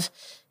of,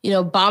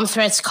 bomb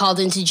threats called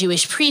into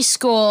Jewish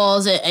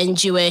preschools and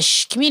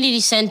Jewish community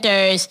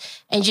centers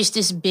and just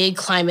this big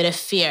climate of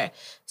fear.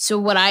 So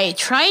what I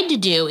tried to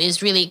do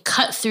is really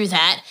cut through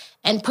that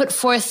and put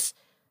forth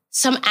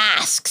some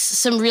asks,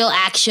 some real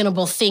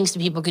actionable things that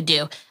people could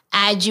do.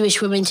 Add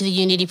Jewish women to the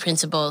unity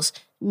principles,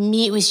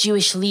 meet with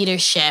Jewish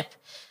leadership,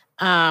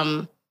 put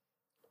out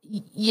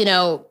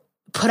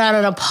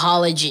an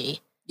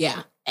apology.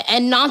 Yeah.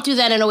 And not do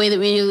that in a way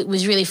that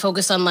was really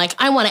focused on like,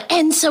 I want to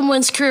end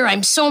someone's career.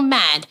 I'm so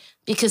mad,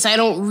 because I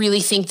don't really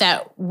think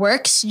that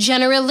works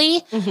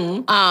generally.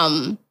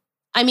 Mm-hmm.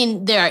 I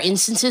mean, there are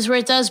instances where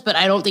it does, but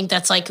I don't think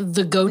that's like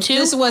the go-to.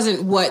 This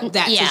wasn't what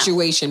that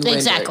situation rendered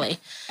exactly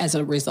as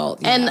a result.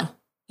 And,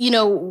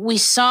 we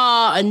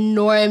saw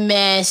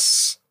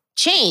enormous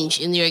change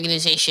in the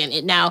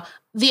organization. Now,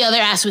 the other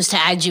ask was to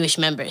add Jewish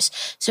members.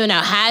 So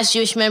now has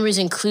Jewish members,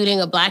 including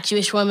a Black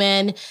Jewish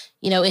woman.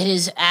 It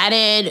has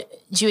added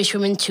Jewish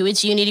women to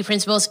its unity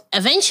principles.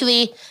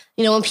 Eventually,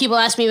 when people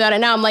ask me about it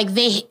now, I'm like,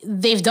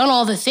 they've done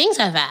all the things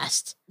I've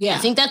asked. Yeah. I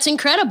think that's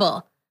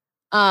incredible.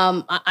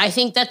 I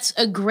think that's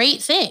a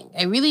great thing.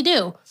 I really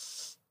do.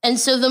 And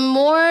so the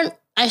more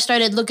I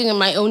started looking at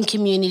my own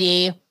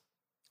community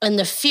and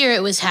the fear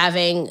it was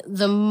having,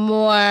 the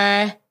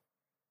more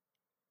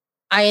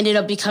I ended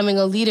up becoming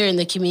a leader in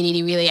the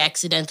community really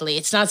accidentally.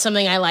 It's not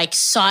something I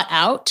sought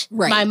out.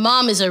 Right. My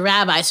mom is a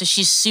rabbi, so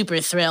she's super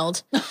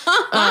thrilled.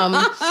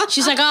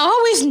 She's like, I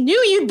always knew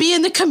you'd be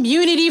in the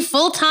community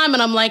full time.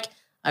 And I'm like,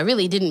 I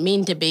really didn't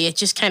mean to be. It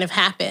just kind of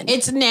happened.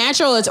 It's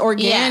natural. It's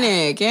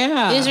organic.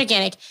 Yeah. It is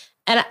organic.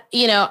 And,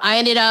 I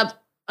ended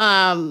up,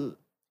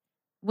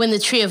 when the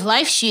Tree of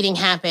Life shooting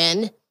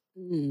happened,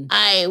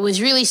 I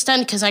was really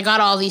stunned because I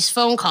got all these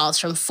phone calls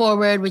from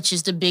Forward, which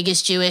is the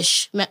biggest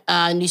Jewish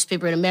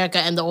newspaper in America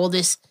and the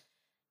oldest,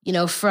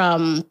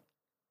 from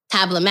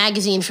Tablet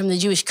Magazine, from the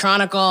Jewish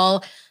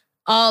Chronicle,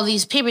 all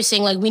these papers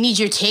saying, we need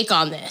your take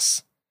on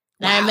this.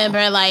 And I remember,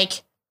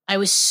 I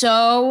was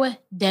so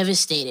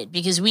devastated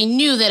because we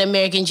knew that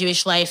American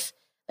Jewish life,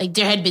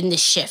 there had been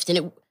this shift and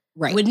it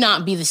would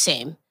not be the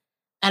same.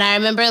 And I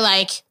remember,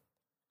 I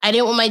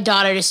didn't want my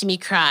daughter to see me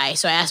cry,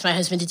 so I asked my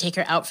husband to take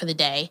her out for the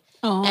day.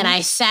 Aww. And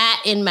I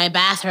sat in my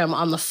bathroom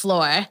on the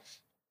floor,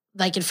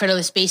 in front of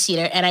the space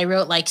heater, and I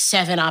wrote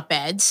 7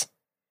 op-eds.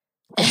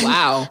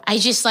 Wow. I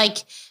just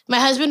my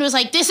husband was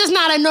like, this is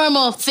not a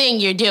normal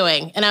thing you're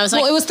doing. And I was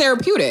like, well, it was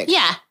therapeutic.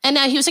 Yeah. And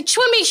now he was like, just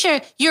want to make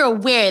sure you're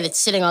aware that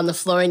sitting on the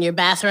floor in your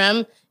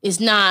bathroom is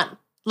not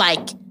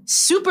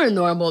super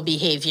normal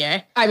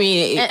behavior. I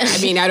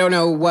mean, I don't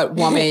know what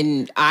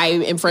woman I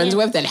am friends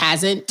with that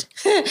hasn't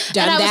done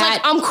and I was that.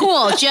 Like, I'm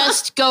cool.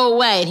 Just go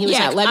away. And he was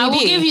like, I will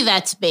give you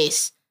that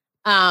space.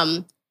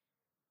 And,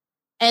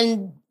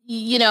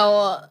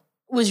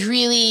 was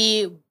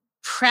really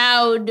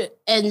proud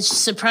and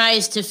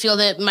surprised to feel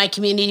that my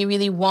community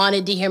really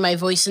wanted to hear my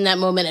voice in that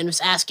moment and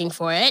was asking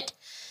for it.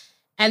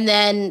 And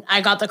then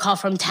I got the call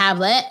from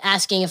Tablet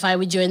asking if I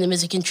would join them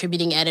as a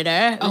contributing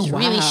editor. I was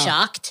really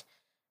shocked.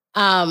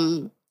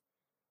 And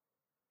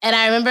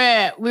I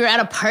remember we were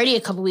at a party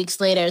a couple weeks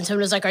later and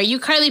someone was like, are you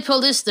Carly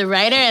Pildes, the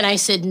writer? And I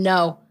said,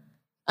 no.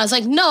 I was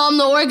like, no, I'm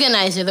the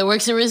organizer that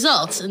works the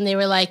results. And they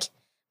were like,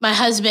 my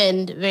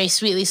husband very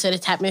sweetly sort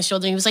of tapped my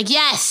shoulder and he was like,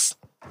 yes,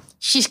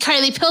 she's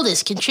Carly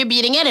Pildes,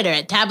 contributing editor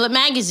at Tablet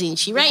Magazine.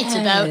 She writes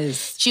about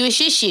Jewish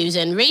issues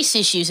and race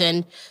issues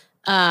and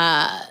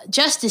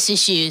justice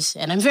issues.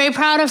 And I'm very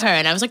proud of her.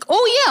 And I was like,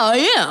 oh yeah,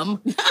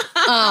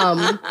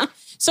 I am.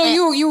 So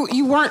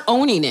you weren't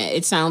owning it.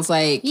 It sounds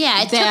like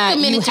it took a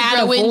minute to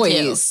grow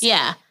into.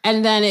 Yeah,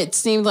 and then it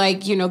seemed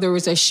like there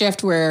was a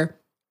shift where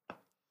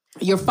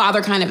your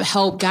father kind of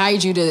helped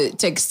guide you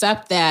to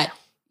accept that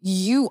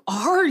you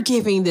are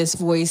giving this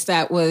voice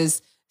that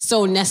was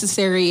so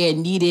necessary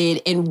and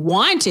needed and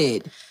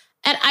wanted.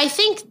 And I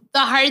think the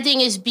hard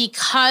thing is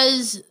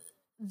because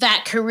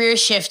that career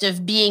shift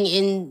of being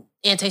in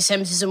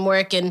anti-Semitism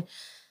work and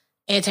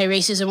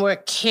anti-racism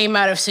work came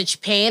out of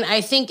such pain.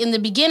 I think in the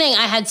beginning,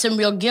 I had some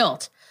real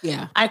guilt.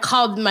 Yeah. I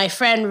called my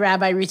friend,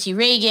 Rabbi Ruthie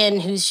Reagan,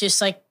 who's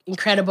just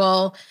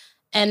incredible.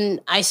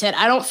 And I said,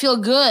 I don't feel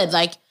good.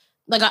 Like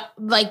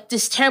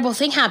this terrible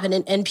thing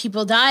happened and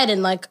people died.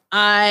 And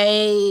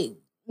I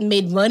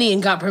made money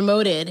and got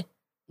promoted.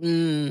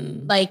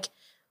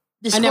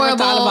 This I never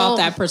thought about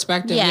that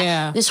perspective.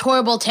 Yeah. This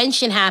horrible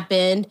tension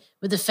happened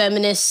with the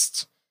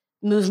feminist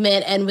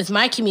movement and with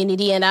my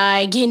community, and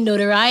I gained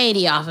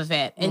notoriety off of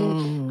it.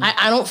 And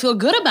I don't feel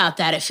good about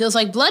that. It feels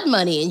like blood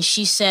money. And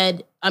she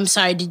said, I'm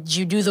sorry, did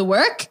you do the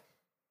work?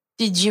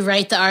 Did you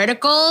write the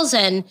articles?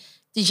 And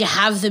did you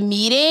have the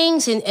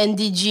meetings? And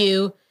did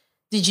you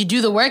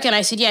do the work? And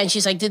I said, yeah. And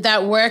she's like, did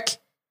that work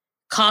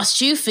cost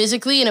you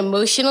physically and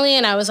emotionally?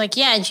 And I was like,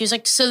 yeah. And she was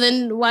like, so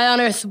then why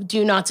on earth do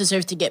you not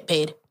deserve to get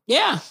paid?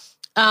 Yeah.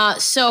 And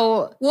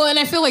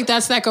I feel like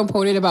that's that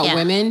component about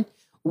women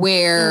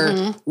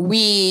where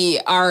we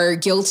are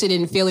guilted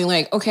in feeling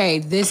like, okay,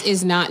 this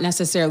is not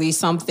necessarily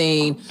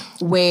something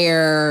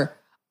where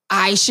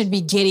I should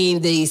be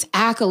getting these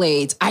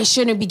accolades. I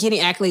shouldn't be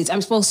getting accolades.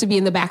 I'm supposed to be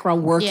in the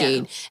background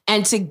working. Yeah.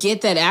 And to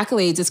get that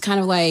accolades, it's kind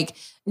of like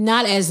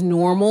not as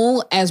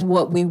normal as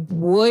what we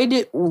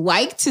would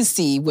like to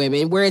see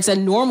women, where it's a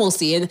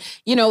normalcy. And,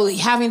 you know,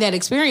 having that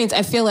experience,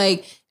 I feel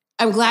like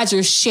I'm glad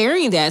you're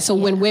sharing that. So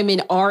when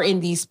women are in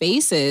these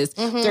spaces,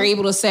 they're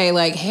able to say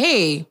like,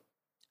 hey,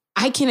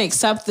 I can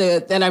accept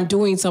that I'm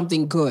doing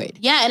something good.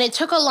 Yeah, and it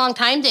took a long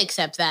time to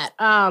accept that.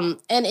 And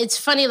it's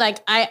funny, like,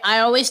 I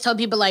always tell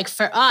people, like,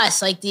 for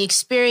us, like, the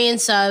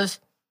experience of,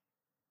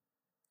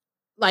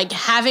 like,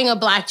 having a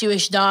Black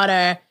Jewish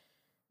daughter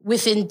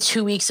within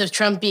 2 weeks of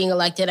Trump being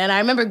elected. And I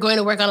remember going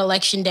to work on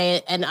election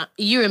day, and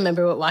you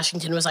remember what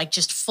Washington was like,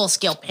 just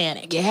full-scale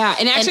panic. Yeah,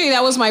 and actually,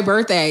 that was my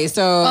birthday.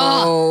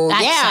 So,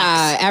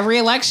 sucks. Every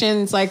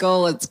election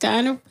cycle, it's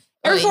kind of...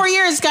 Every 4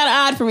 years, it's kind of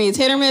odd for me. It's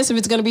hit or miss if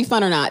it's going to be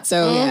fun or not.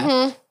 So,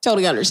 yeah,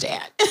 totally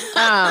understand.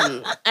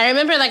 I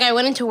remember, like, I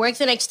went into work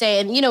the next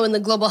day, and, you know, in the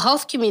global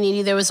health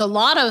community, there was a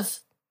lot of,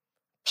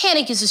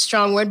 panic is a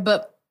strong word,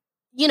 but,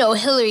 you know,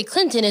 Hillary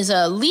Clinton is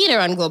a leader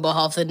on global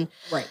health and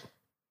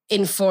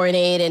in foreign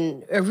aid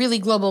and a really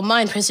global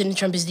mind. President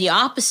Trump is the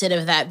opposite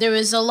of that. There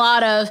was a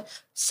lot of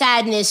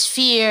sadness,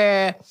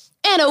 fear,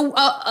 and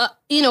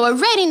a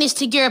readiness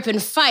to gear up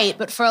and fight.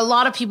 But for a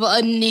lot of people,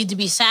 a need to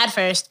be sad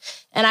first.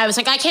 And I was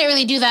like, I can't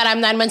really do that.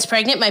 I'm 9 months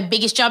pregnant. My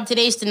biggest job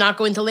today is to not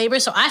go into labor.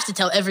 So I have to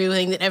tell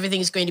everything that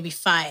everything is going to be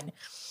fine.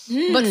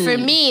 But for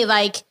me,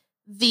 like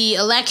the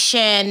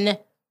election,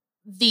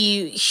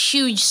 the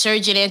huge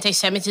surge in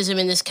anti-Semitism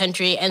in this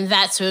country, and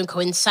that's been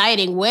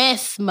coinciding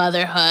with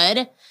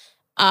motherhood,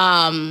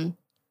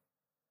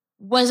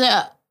 was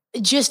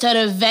just an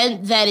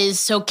event that is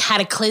so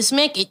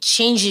cataclysmic. It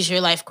changes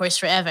your life course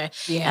forever.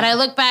 Yeah. And I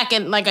look back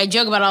and like I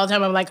joke about it all the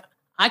time. I'm like,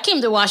 I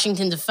came to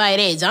Washington to fight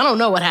AIDS. I don't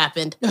know what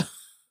happened.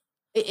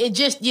 It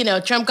just, you know,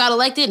 Trump got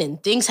elected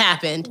and things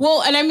happened.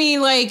 Well, and I mean,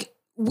 like,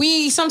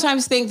 we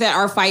sometimes think that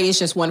our fight is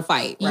just one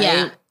fight, right?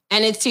 Yeah.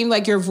 And it seemed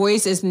like your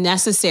voice is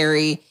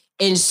necessary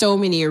in so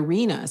many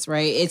arenas,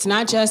 right? It's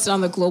not just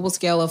on the global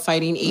scale of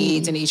fighting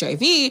AIDS and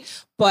HIV,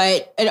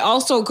 but it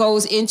also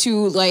goes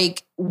into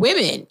like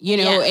women, you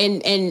know,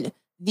 and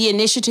the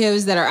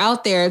initiatives that are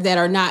out there that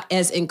are not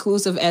as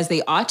inclusive as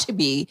they ought to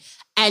be.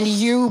 And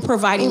you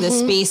providing the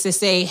space to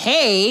say,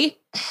 hey,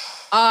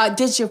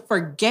 did you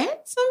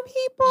forget some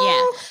people?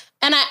 Yeah.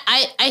 And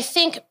I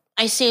think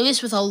I say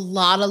this with a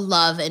lot of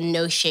love and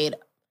no shade.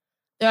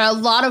 There are a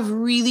lot of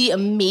really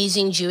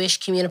amazing Jewish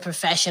community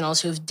professionals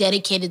who have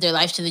dedicated their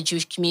life to the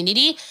Jewish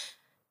community.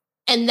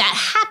 And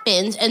that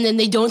happens, and then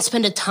they don't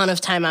spend a ton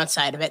of time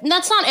outside of it. And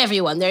that's not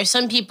everyone. There are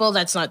some people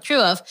that's not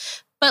true of.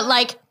 But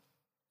like,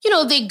 you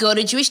know, they go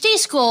to Jewish day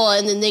school,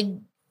 and then they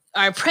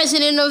are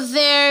president of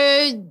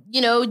their,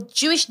 you know,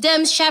 Jewish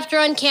Dems chapter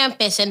on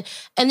campus, and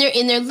they're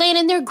in their lane,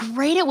 and they're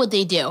great at what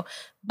they do.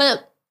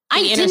 But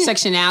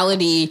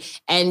intersectionality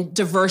and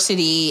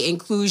diversity,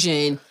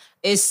 inclusion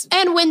is,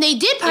 and when they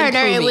did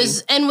partner,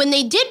 improving. when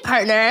they did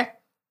partner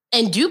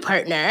and do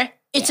partner,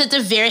 it's at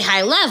a very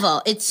high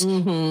level.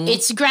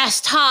 It's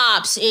grass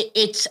tops,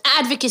 it's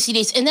advocacy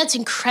days, and that's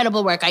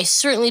incredible work. I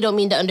certainly don't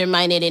mean to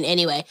undermine it in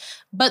any way,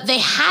 but they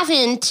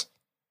haven't.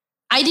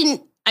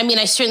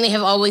 I certainly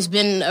have always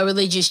been a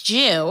religious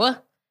Jew,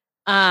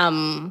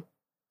 but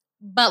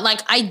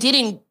like I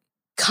didn't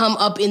come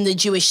up in the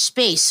Jewish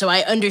space. So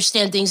I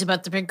understand things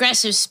about the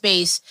progressive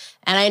space,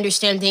 and I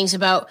understand things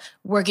about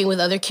working with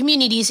other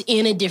communities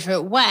in a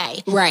different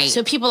way. Right.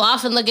 So people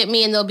often look at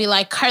me and they'll be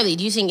like, Carly,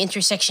 do you think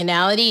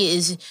intersectionality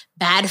is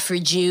bad for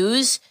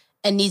Jews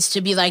and needs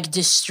to be like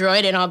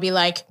destroyed? And I'll be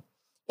like,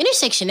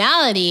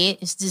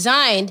 intersectionality is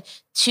designed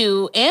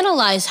to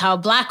analyze how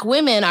Black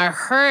women are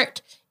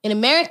hurt in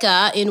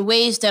America in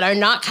ways that are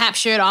not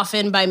captured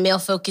often by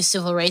male-focused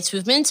civil rights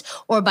movements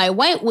or by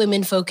white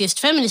women-focused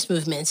feminist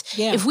movements.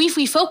 Yeah. If we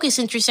focus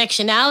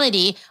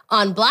intersectionality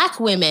on Black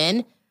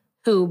women,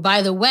 who,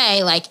 by the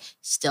way, like,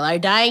 still are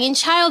dying in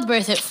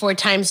childbirth at 4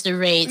 times the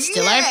rate,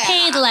 still are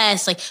paid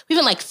less, like, we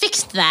haven't, like,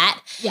 fixed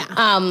that.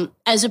 Yeah.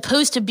 As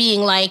opposed to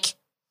being like,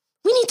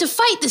 we need to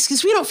fight this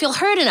because we don't feel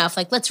heard enough.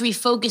 Like, let's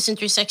refocus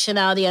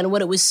intersectionality on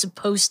what it was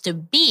supposed to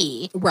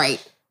be.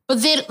 Right.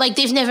 But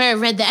they've never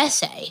read the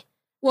essay.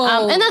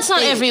 Well, and that's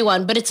not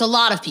everyone, but it's a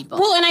lot of people.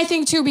 Well, and I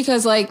think too,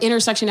 because like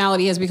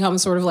intersectionality has become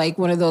sort of like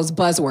one of those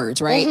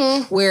buzzwords,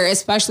 right? Where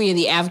especially in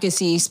the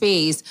advocacy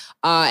space,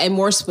 and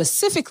more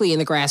specifically in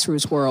the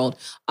grassroots world,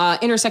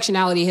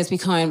 intersectionality has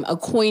become a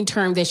coined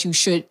term that you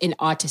should and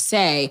ought to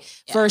say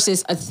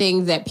versus a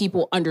thing that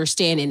people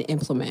understand and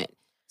implement.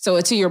 So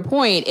to your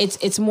point,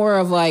 it's more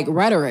of like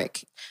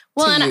rhetoric.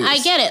 Well, and I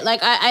get it.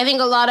 Like I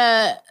think a lot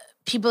of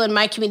people in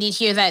my community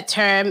hear that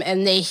term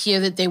and they hear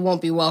that they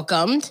won't be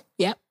welcomed.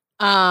 Yep.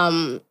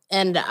 And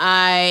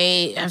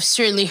I have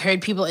certainly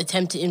heard people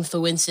attempt to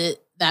influence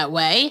it that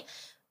way,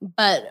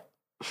 but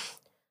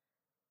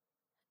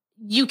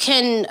you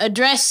can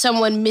address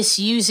someone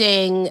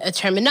misusing a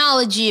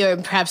terminology or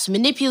perhaps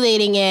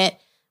manipulating it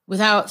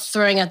without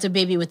throwing out the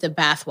baby with the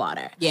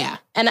bathwater. Yeah.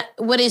 And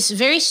what is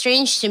very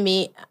strange to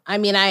me,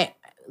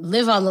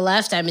 live on the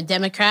left. I'm a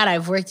Democrat.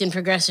 I've worked in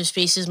progressive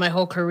spaces my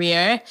whole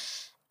career.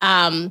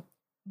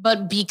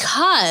 But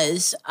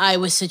because I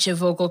was such a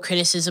vocal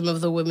criticism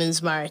of the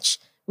Women's March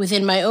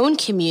within my own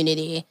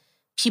community,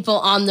 people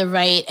on the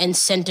right and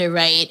center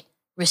right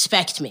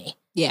respect me.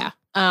 Yeah.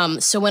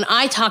 So when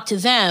I talk to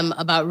them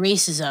about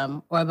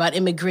racism or about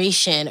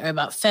immigration or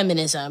about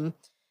feminism,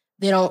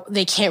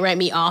 they can't write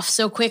me off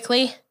so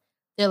quickly.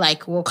 They're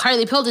like, well,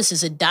 Carly Pildes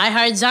is a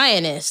diehard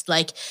Zionist.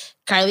 Like,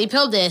 Carly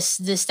Pildes,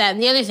 this, that,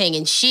 and the other thing.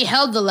 And she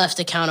held the left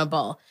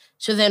accountable.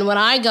 So then when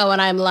I go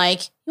and I'm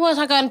like, you want to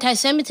talk about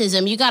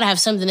anti-Semitism, you got to have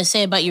something to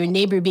say about your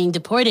neighbor being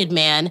deported,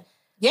 man.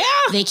 Yeah.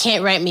 They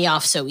can't write me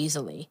off so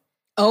easily.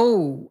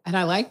 Oh, and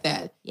I like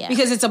that. Yeah.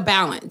 Because it's a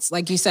balance.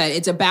 Like you said,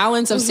 it's a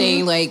balance of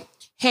saying like,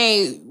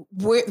 hey,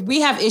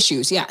 we have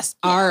issues. Yes.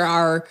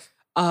 Our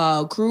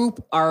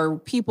group, our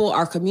people,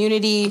 our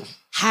community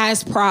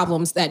has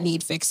problems that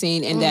need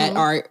fixing and that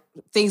are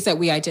things that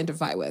we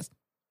identify with.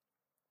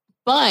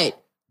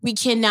 But we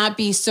cannot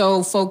be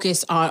so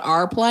focused on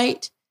our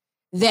plight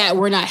that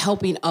we're not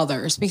helping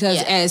others,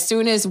 because as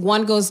soon as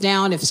one goes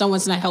down, if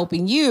someone's not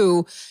helping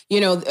you,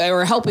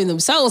 or helping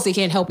themselves, they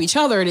can't help each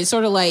other. And it's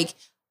sort of like,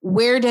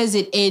 where does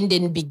it end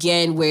and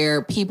begin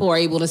where people are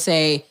able to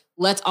say,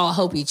 let's all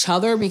help each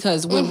other?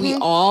 Because when we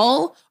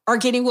all are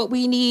getting what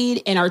we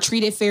need and are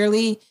treated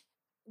fairly,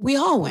 we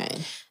all win.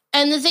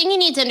 And the thing you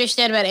need to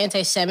understand about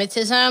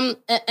anti-Semitism,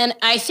 and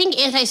I think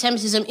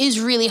anti-Semitism is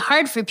really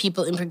hard for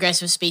people in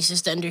progressive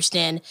spaces to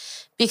understand,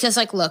 because,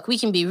 like, look, we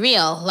can be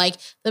real. Like,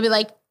 they'll be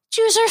like,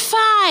 Jews are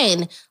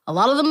fine. A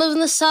lot of them live in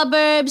the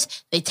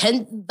suburbs. They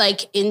tend,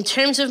 like, in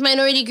terms of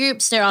minority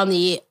groups, they're on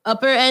the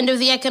upper end of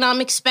the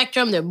economic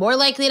spectrum. They're more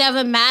likely to have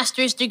a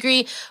master's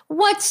degree.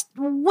 What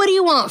do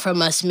you want from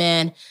us,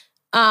 man?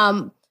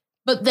 But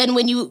then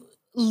when you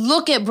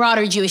look at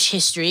broader Jewish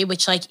history,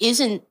 which, like,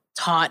 isn't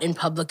taught in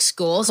public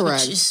schools,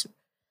 Correct. which is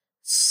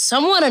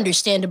somewhat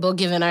understandable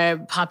given our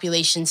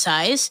population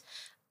size.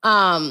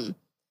 And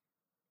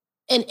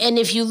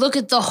if you look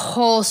at the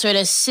whole sort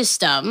of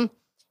system,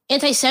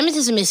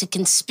 anti-Semitism is a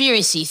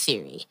conspiracy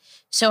theory.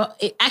 So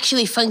it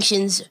actually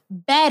functions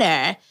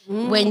better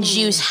when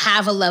Jews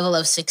have a level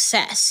of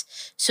success.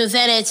 So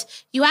then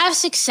it's, you have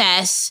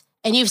success,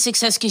 and you have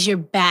success because you're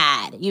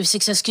bad. You have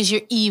success because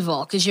you're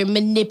evil, because you're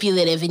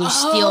manipulative and you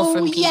steal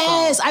from people.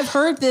 Yes, I've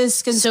heard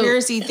this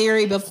conspiracy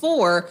theory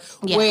before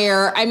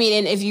where, I mean,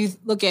 and if you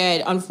look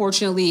at,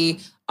 unfortunately,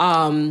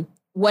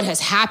 what has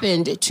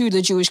happened to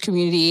the Jewish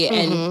community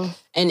and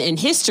in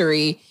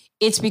history,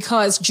 it's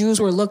because Jews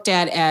were looked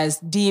at as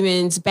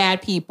demons,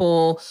 bad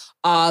people,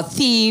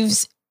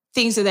 thieves,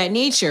 things of that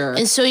nature.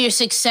 And so your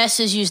success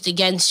is used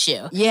against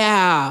you.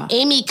 Yeah.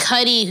 Amy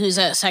Cuddy, who's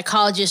a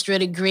psychologist,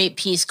 wrote a great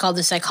piece called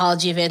The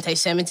Psychology of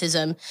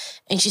Anti-Semitism.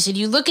 And she said,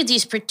 you look at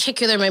these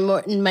particular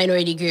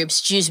minority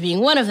groups, Jews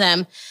being one of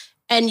them,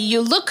 and you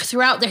look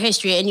throughout their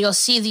history and you'll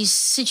see these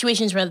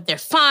situations where they're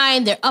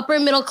fine, they're upper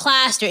middle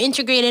class, they're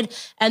integrated,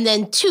 and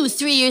then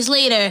 2-3 years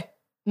later,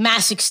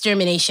 mass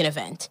extermination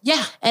event.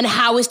 Yeah. And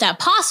how is that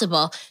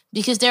possible?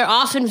 Because they're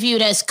often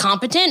viewed as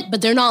competent,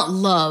 but they're not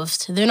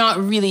loved. They're not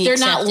really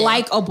accepted. Not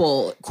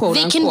likable, quote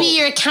They unquote. can be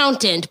your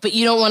accountant, but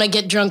you don't want to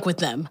get drunk with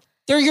them.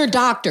 They're your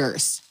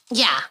doctors.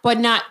 Yeah. But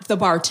not the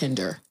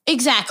bartender.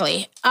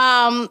 Exactly.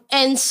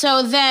 And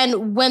so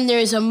then when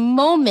there's a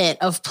moment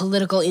of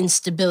political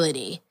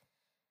instability,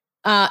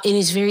 it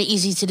is very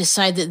easy to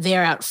decide that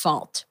they're at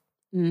fault.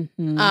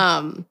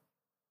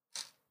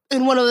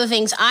 And one of the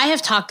things I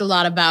have talked a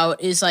lot about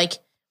is, like,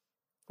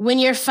 when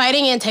you're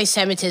fighting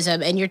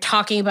anti-Semitism and you're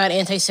talking about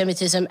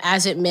anti-Semitism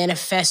as it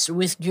manifests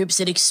with groups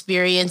that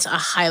experience a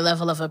high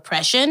level of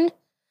oppression,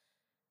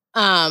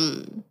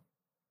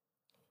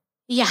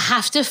 you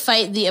have to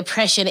fight the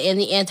oppression and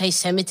the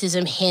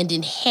anti-Semitism hand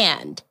in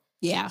hand.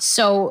 Yeah.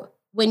 So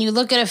when you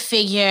look at a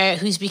figure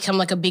who's become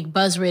like a big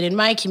buzzword in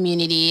my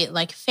community,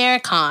 like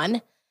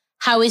Farrakhan,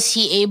 how is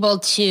he able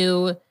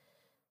to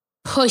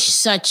push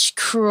such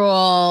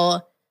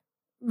cruel,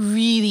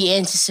 really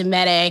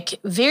anti-Semitic,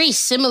 very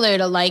similar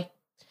to, like,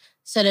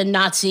 sort of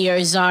Nazi or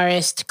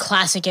Tsarist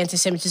classic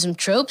anti-Semitism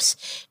tropes,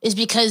 is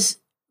because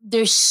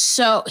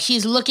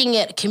he's looking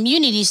at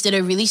communities that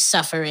are really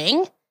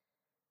suffering,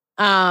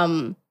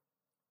 and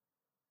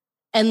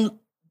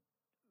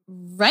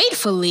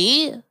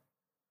rightfully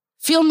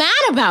feel mad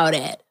about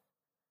it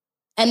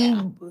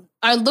and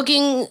are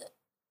looking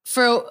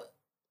for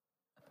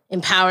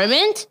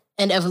empowerment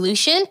and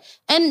evolution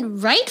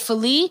and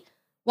rightfully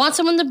want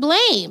someone to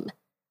blame.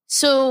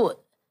 So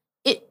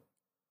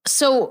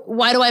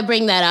why do I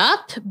bring that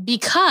up?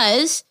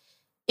 Because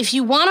if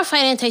you want to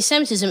fight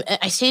anti-Semitism,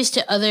 I say this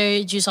to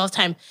other Jews all the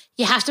time,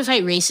 you have to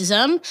fight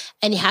racism,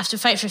 and you have to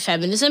fight for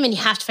feminism, and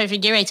you have to fight for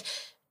gay rights.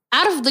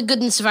 Out of the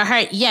goodness of our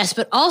heart, yes,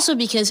 but also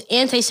because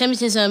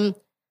anti-Semitism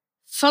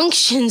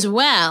functions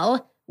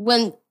well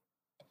when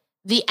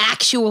the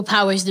actual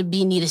powers that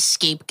be need a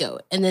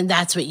scapegoat, and then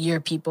that's what your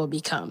people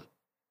become.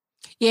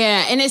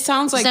 Yeah, and it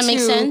sounds like, does that make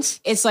sense?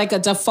 It's like a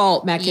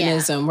default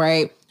mechanism,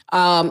 right?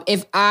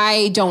 If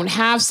I don't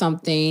have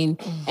something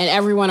and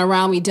everyone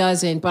around me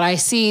doesn't, but I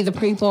see the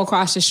people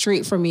across the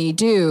street from me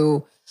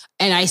do,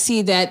 and I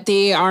see that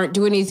they aren't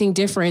doing anything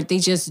different, they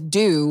just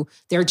do,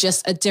 they're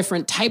just a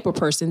different type of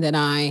person than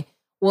I,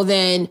 well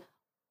then,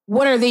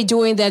 what are they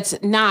doing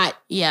that's not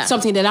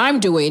something that I'm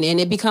doing? And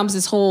it becomes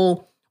this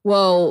whole,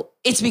 well,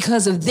 it's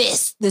because of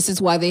this. This is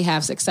why they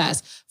have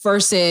success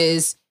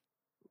versus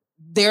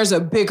there's a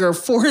bigger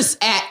force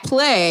at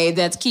play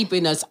that's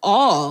keeping us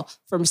all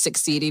from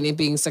succeeding and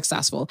being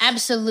successful.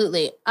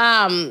 Absolutely.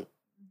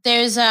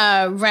 There's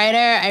a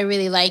writer I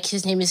really like.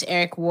 His name is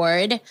Eric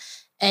Ward.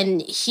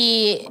 And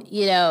he,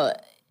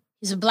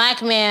 he's a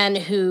Black man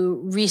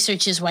who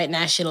researches white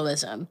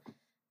nationalism.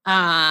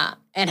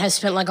 And has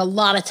spent like a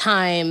lot of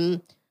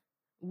time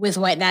with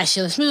white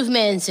nationalist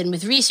movements and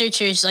with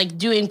researchers, like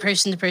doing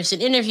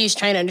person-to-person interviews,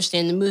 trying to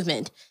understand the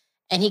movement.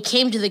 And he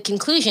came to the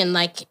conclusion,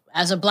 like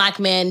as a Black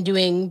man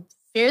doing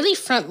fairly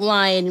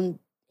frontline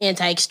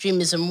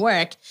anti-extremism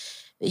work,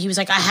 he was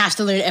like, I have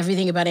to learn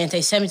everything about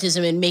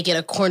anti-Semitism and make it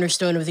a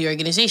cornerstone of the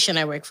organization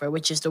I work for,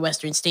 which is the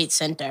Western State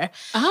Center.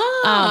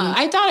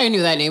 I thought I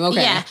knew that name.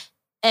 Okay. Yeah.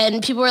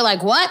 And people were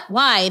like, what?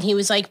 Why? And he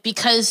was like,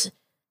 because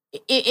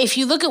if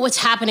you look at what's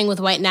happening with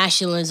white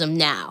nationalism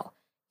now,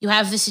 you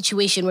have this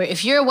situation where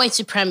if you're a white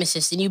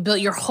supremacist and you built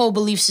your whole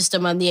belief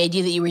system on the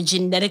idea that you were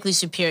genetically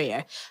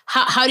superior,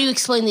 how do you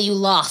explain that you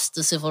lost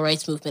the civil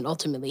rights movement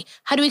ultimately?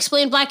 How do you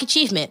explain Black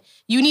achievement?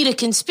 You need a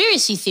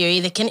conspiracy theory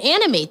that can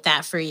animate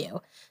that for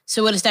you.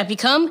 So what does that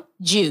become?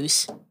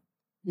 Jews.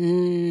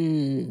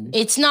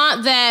 It's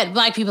not that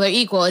Black people are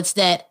equal. It's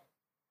that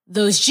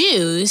those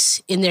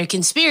Jews in their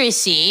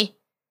conspiracy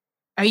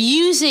are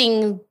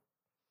using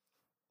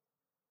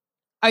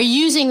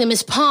them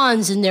as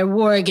pawns in their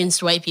war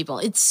against white people.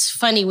 It's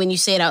funny when you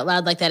say it out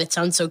loud like that. It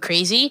sounds so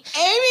crazy.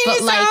 I mean, it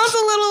sounds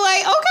a little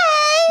like,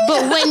 okay.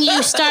 But when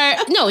you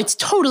start, no, it's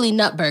totally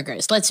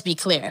nutburgers. Let's be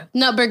clear.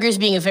 Nutburgers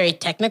being a very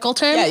technical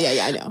term.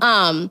 Yeah, I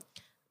know.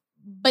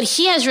 But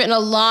he has written a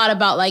lot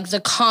about like the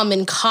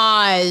common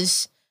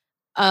cause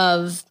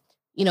of,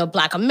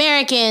 Black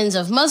Americans,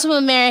 of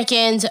Muslim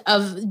Americans,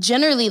 of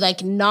generally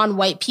like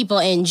non-white people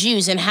and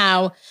Jews, and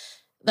how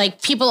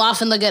like people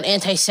often look at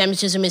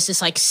anti-Semitism as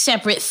this like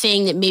separate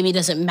thing that maybe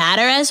doesn't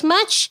matter as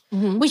much,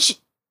 which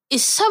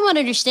is somewhat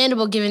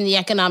understandable given the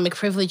economic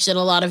privilege that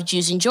a lot of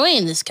Jews enjoy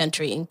in this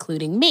country,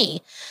 including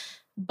me.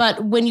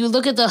 But when you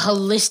look at the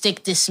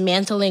holistic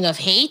dismantling of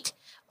hate,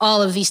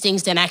 all of these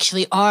things then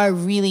actually are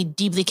really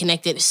deeply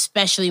connected,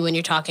 especially when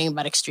you're talking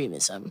about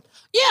extremism.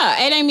 Yeah,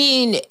 and I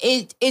mean,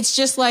 it's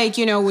just like,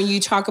 when you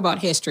talk about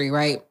history,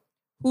 right?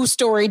 Whose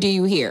story do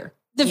you hear?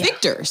 The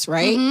victors,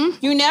 right?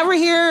 You never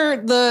hear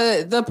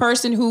the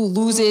person who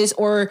loses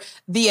or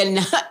the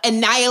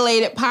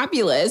annihilated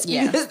populace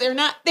because they're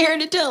not there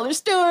to tell their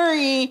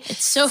story.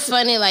 It's so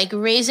funny, like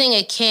raising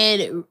a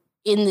kid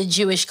in the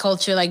Jewish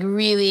culture, like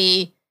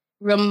really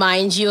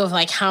reminds you of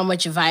like how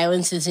much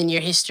violence is in your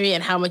history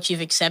and how much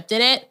you've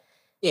accepted it.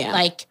 Yeah.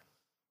 Like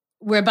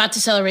we're about to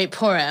celebrate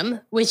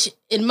Purim, which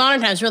in modern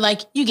times we're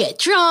like, you get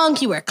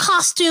drunk, you wear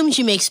costumes,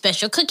 you make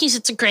special cookies.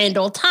 It's a grand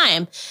old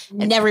time.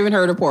 Never even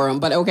heard of Purim,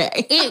 but okay.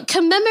 It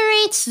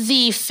commemorates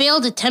the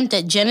failed attempt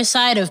at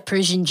genocide of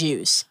Persian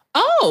Jews.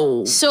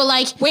 Oh. So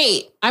like,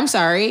 wait, I'm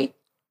sorry.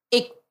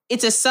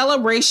 It's a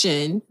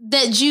celebration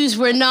that Jews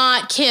were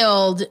not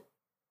killed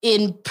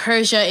in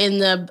Persia in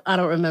the, I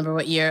don't remember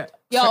what year.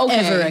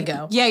 Forever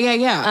ago.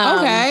 Yeah.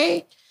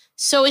 Okay.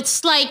 So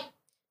it's like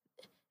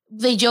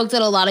they joke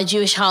that a lot of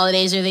Jewish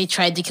holidays are they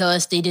tried to kill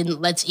us, they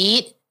didn't, let's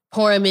eat.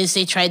 Purim is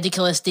they tried to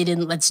kill us, they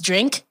didn't, let's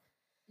drink.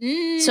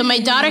 So my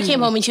daughter came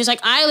home and she was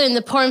like, I learned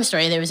the Purim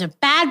story. There was a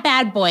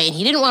bad boy and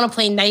he didn't want to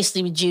play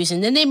nicely with Jews.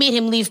 And then they made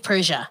him leave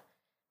Persia.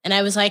 And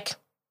I was like,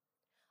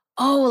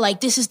 oh,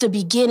 like this is the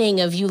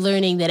beginning of you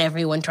learning that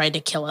everyone tried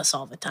to kill us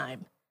all the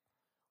time.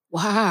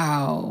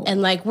 Wow.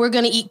 And like, we're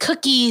going to eat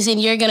cookies and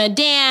you're going to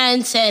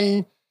dance.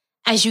 And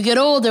as you get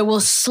older, we'll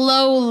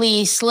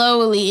slowly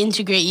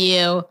integrate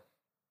you.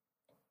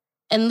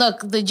 And look,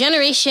 the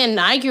generation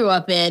I grew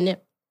up in,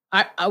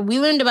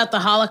 we learned about the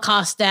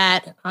Holocaust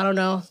at, I don't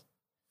know,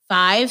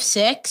 5,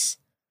 6.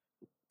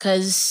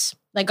 Because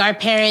like our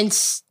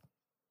parents,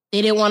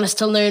 they didn't want us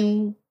to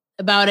learn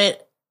about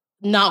it,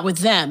 not with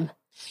them.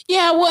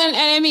 Yeah, well, and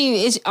I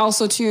mean, it's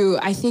also too,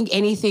 I think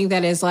anything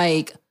that is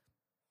like,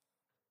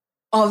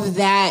 of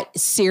that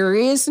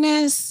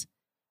seriousness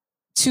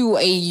to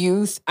a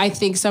youth, I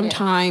think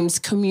sometimes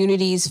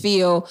communities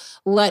feel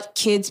let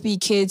kids be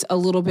kids a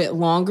little bit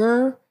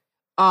longer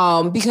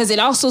because it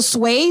also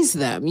sways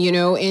them,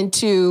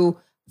 into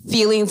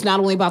feelings not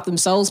only about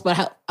themselves, but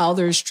how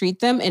others treat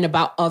them and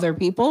about other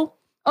people.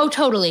 Oh,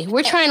 totally.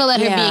 We're trying to let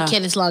her be a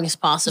kid as long as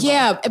possible.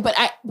 Yeah, but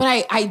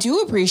I do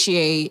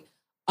appreciate,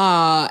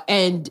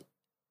 and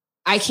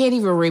I can't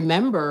even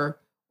remember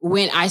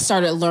when I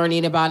started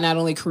learning about not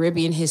only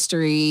Caribbean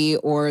history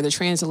or the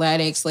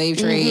transatlantic slave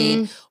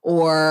trade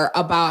or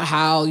about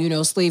how,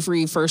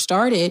 slavery first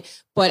started,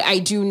 but I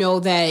do know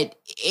that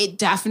it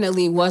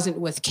definitely wasn't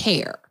with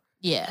care.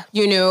 Yeah.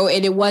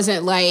 And it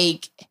wasn't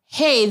like,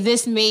 hey,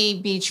 this may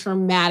be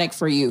traumatic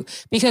for you,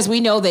 because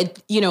we know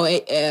that,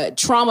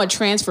 trauma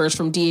transfers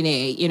from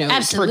DNA,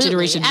 for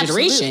generation to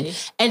generation.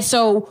 And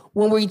so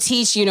when we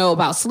teach,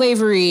 about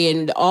slavery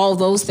and all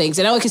those things,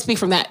 and I only can speak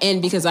from that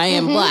end because I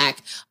am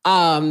Black,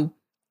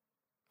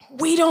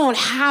 we don't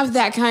have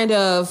that kind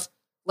of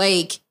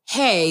like,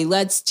 hey,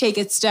 let's take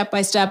it step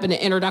by step in an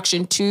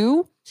introduction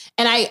to.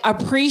 And I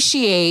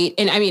appreciate,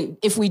 and I mean,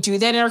 if we do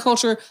that in our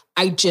culture,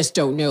 I just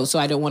don't know. So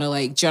I don't want to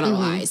like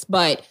generalize,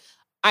 but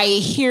I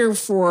hear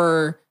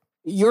for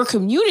your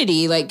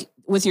community, like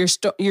with your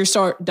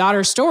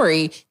daughter's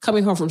story,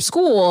 coming home from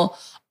school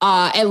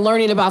and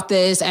learning about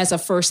this as a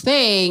first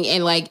thing.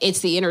 And like, it's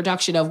the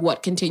introduction of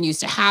what continues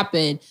to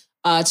happen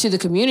to the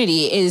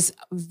community is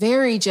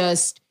very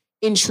just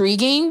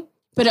intriguing,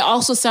 but it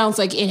also sounds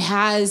like it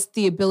has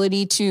the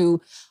ability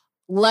to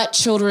let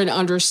children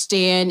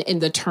understand in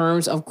the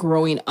terms of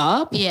growing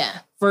up. Yeah.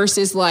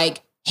 Versus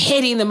like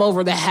hitting them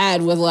over the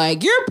head with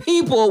like, your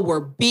people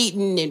were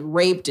beaten and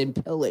raped and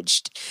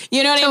pillaged.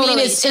 You know what I mean?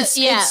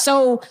 It's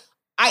so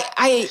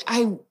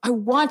I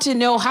want to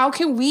know, how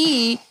can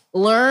we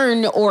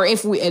learn, or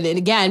if we, and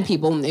again,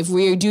 people, if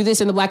we do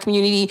this in the Black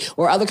community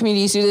or other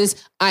communities do this,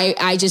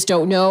 I just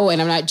don't know.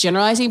 And I'm not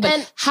generalizing,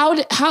 but how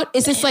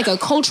is this like a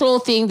cultural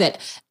thing that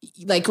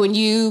like when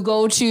you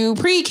go to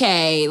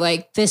pre-K,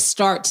 like this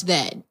starts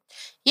then?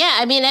 Yeah.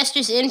 I mean,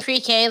 Esther's in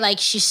pre-K, like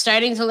she's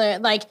starting to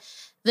learn, like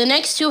the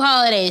next two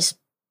holidays,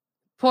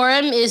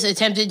 Purim is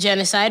attempted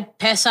genocide.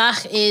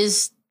 Pesach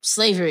is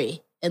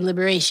slavery and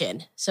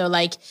liberation. So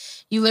like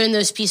you learn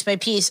those piece by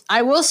piece.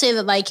 I will say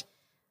that like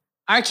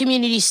our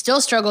community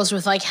still struggles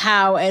with like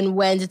how and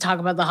when to talk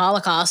about the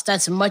Holocaust.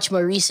 That's much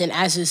more recent,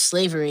 as is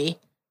slavery.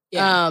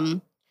 Yeah.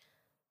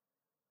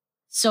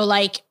 So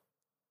like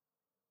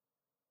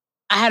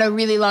I had a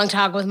really long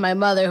talk with my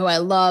mother, who I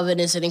love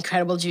and is an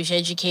incredible Jewish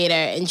educator.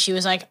 And she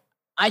was like,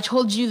 I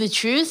told you the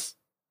truth.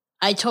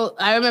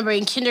 I remember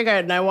in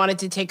kindergarten, I wanted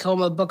to take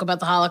home a book about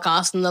the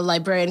Holocaust, and the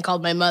librarian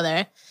called my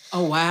mother.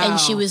 Oh, wow. And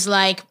she was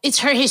like, it's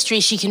her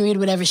history. She can read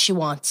whatever she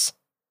wants.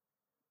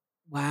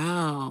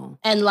 Wow.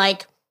 And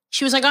like,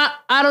 she was like,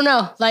 I don't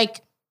know.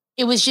 Like,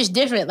 it was just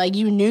different. Like,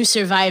 you knew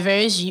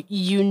survivors.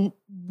 You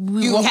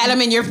had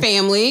them in your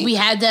family. We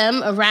had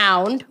them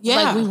around. Yeah.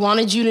 Like, we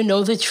wanted you to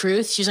know the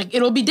truth. She's like,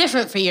 it'll be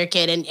different for your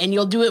kid, and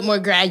you'll do it more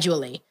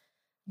gradually.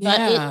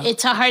 Yeah. But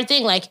it's a hard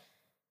thing. Like,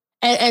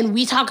 and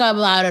we talk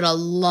about it a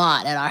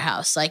lot at our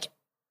house. Like,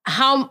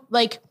 how,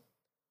 like,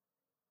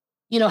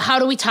 how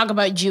do we talk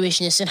about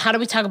Jewishness and how do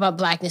we talk about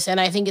Blackness? And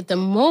I think at the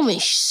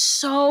moment, she's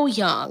so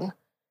young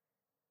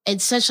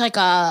and such like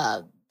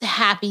a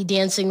happy,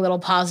 dancing little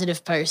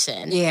positive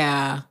person.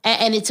 Yeah.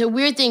 And it's a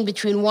weird thing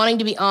between wanting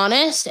to be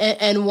honest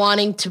and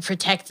wanting to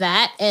protect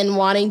that and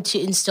wanting to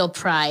instill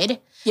pride.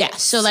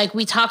 Yes. So like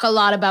we talk a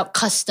lot about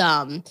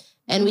custom,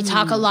 and we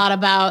talk a lot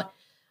about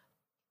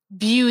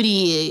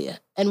beauty,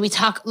 and we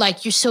talk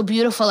like, you're so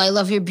beautiful. I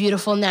love your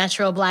beautiful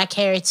natural Black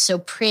hair. It's so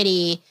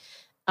pretty.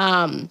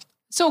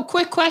 So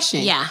quick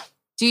question. Yeah.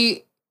 Do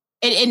you,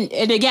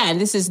 and again,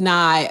 this is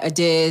not a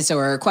diss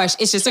or a question.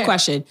 It's just a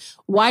question.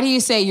 Why do you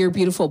say your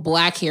beautiful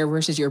Black hair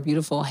versus your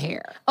beautiful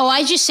hair? Oh,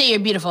 I just say your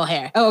beautiful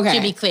hair. Oh, okay.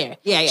 To be clear.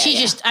 Yeah.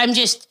 I'm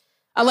just.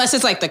 Unless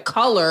it's like the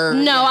color.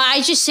 No,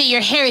 I just say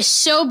your hair is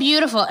so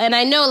beautiful. And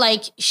I know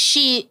like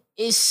she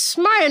is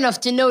smart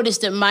enough to notice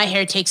that my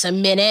hair takes a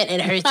minute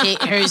and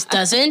hers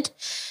doesn't.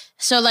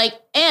 So like,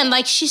 and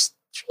like she's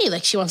 3,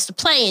 like she wants to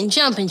play and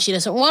jump and she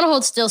doesn't want to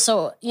hold still.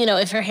 So,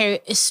 if her hair,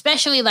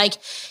 especially like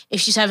if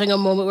she's having a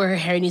moment where her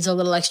hair needs a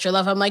little extra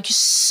love, I'm like, you're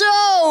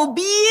so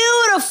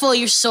beautiful.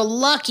 You're so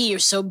lucky. You're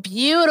so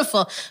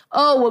beautiful.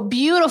 Oh, what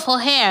beautiful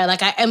hair.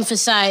 Like I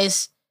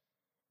emphasize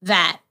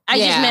that. I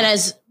just meant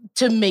as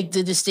to make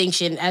the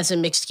distinction as a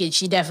mixed kid.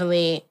 She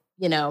definitely,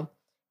 her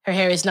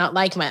hair is not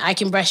like mine. I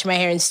can brush my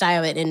hair and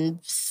style it in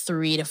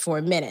 3 to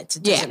 4 minutes.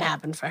 It doesn't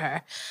happen for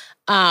her.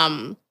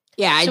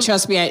 Yeah,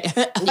 trust me,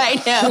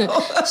 I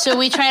know. So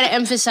we try to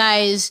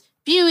emphasize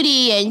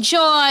beauty and joy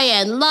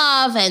and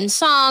love and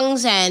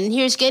songs, and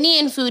here's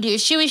Ghanaian food,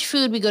 here's Jewish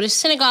food, we go to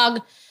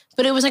synagogue.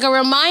 But it was like a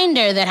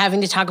reminder that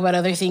having to talk about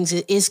other things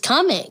is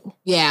coming.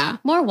 Yeah.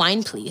 More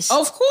wine, please.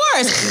 Of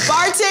course.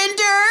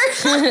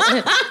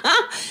 Bartender.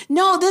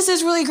 No, this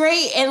is really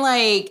great. And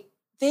like,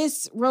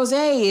 this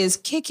Rosé is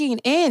kicking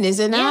in,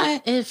 is it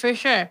not? Yeah, for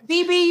sure.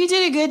 BB, you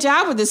did a good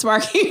job with the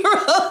sparkling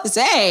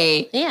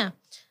Rosé. Yeah.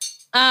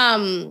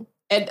 And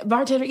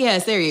bartender,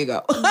 yes, there you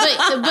go.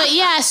 but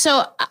yeah,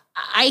 so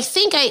I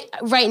think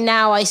right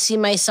now I see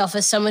myself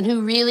as someone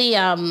who really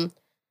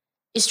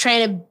is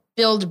trying to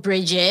build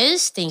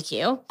bridges, thank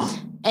you,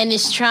 and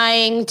is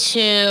trying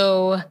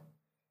to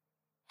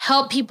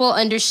help people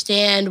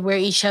understand where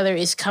each other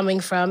is coming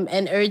from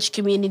and urge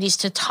communities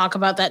to talk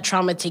about that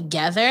trauma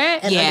together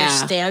and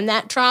understand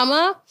that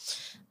trauma.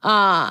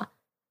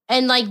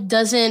 And like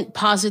doesn't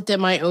posit that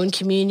my own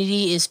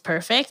community is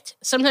perfect.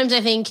 Sometimes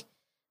I think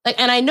like,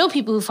 and I know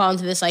people who fall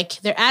into this,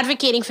 like they're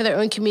advocating for their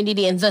own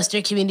community and thus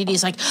their community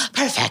is like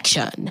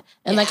perfection.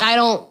 And like, I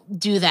don't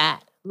do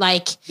that.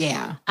 Like,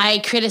 Yeah. I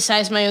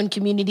criticize my own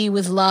community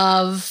with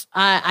love.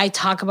 I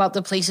talk about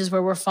the places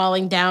where we're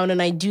falling down,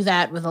 and I do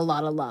that with a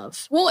lot of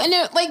love. Well, and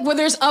like where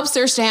there's ups,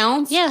 there's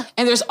downs. Yeah.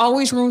 And there's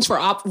always rooms.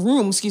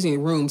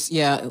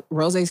 Yeah.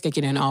 Rosé's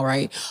kicking in. All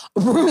right.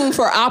 Room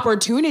for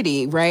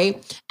opportunity.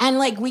 Right. And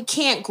like, we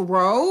can't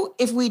grow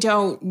if we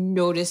don't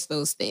notice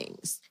those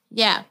things.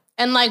 Yeah.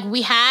 And like,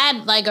 we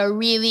had like a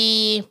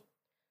really,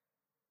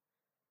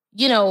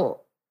 you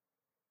know,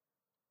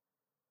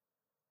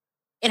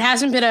 it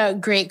hasn't been a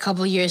great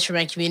couple of years for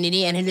my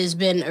community, and it has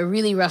been a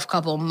really rough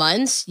couple of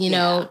months. You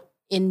know,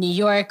 in New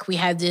York, we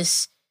had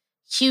this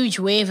huge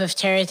wave of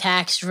terror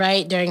attacks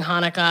right during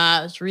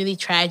Hanukkah. It was really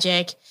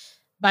tragic.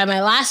 By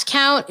my last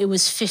count, it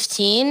was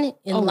 15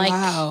 in like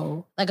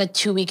a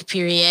 2-week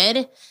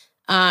period.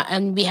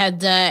 And we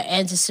had the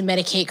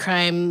anti-Semitic hate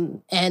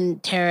crime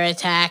and terror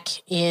attack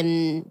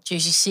in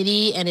Jersey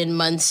City and in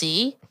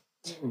Muncie.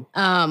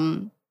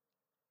 And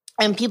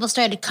people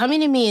started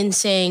coming to me and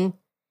saying,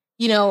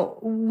 you know,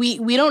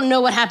 we don't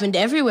know what happened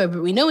everywhere,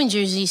 but we know in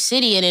Jersey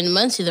City and in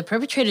Muncie, the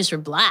perpetrators were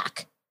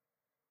Black.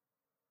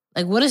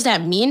 Like, what does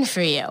that mean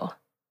for you?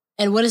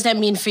 And what does that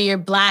mean for your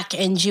Black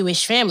and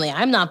Jewish family?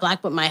 I'm not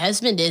Black, but my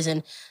husband is,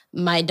 and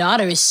my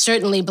daughter is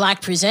certainly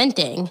Black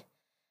presenting.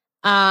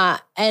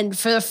 And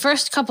for the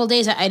first couple of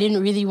days, I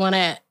didn't really want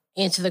to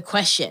answer the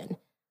question.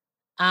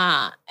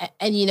 And,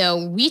 you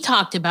know, we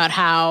talked about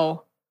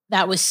how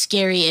that was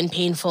scary and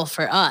painful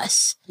for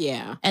us.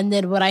 Yeah. And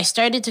then what I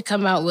started to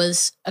come out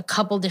was a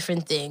couple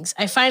different things.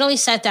 I finally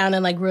sat down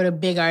and like wrote a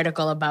big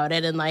article about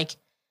it. And like,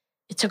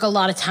 it took a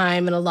lot of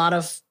time and a lot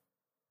of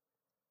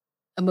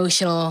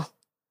emotionalness.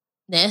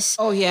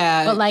 Oh,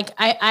 yeah. But like,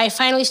 I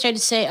finally started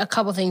to say a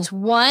couple things.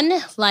 One,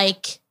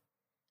 like,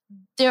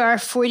 there are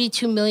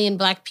 42 million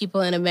Black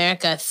people in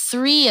America.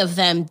 3 of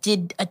them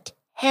did a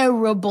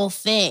terrible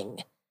thing.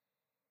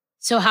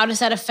 So how does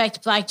that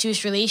affect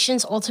Black-Jewish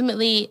relations?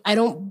 Ultimately, I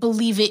don't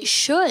believe it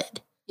should.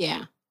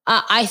 Yeah.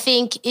 I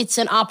think it's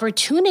an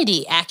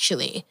opportunity,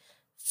 actually,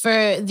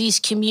 for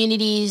these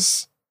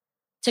communities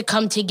to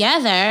come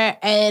together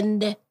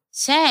and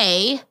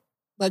say,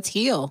 let's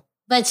heal.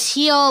 Let's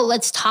heal.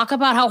 Let's talk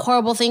about how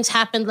horrible things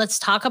happened. Let's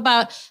talk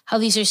about how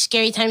these are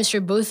scary times for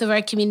both of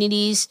our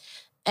communities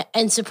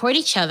and support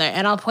each other.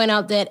 And I'll point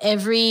out that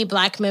every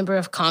Black member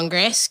of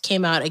Congress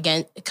came out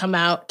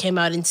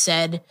and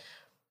said,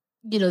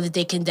 you know, that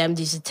they condemned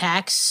these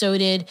attacks. So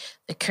did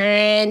the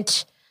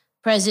current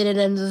president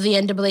of the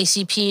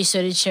NAACP.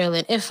 So did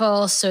Sherilyn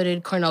Ifill. So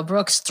did Cornell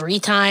Brooks 3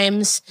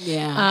 times.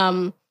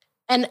 Yeah.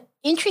 And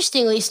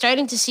interestingly,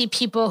 starting to see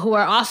people who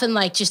are often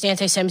like, just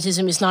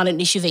anti-Semitism is not an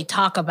issue they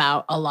talk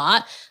about a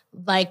lot.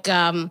 Like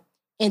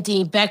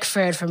Anthony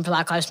Beckford from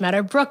Black Lives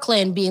Matter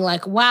Brooklyn being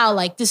like, wow,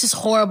 like this is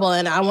horrible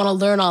and I want to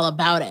learn all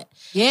about it.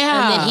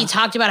 Yeah. And then he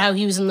talked about how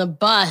he was in the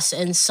bus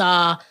and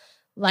saw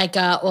like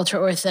a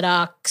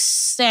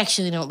ultra-Orthodox, they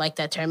actually don't like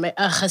that term, a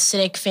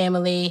Hasidic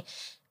family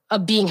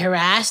being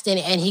harassed.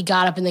 And he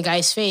got up in the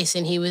guy's face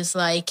and he was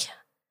like,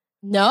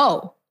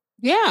 no.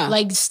 Yeah.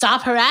 Like,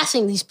 stop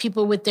harassing these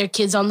people with their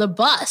kids on the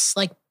bus.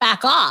 Like,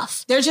 back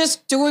off. They're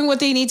just doing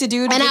what they need to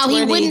do. To and get how to he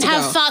where they wouldn't need to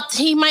have go. thought,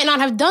 he might not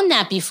have done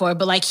that before,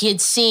 but like he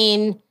had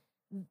seen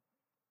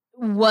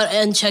what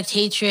unchecked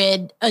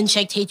hatred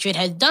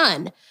had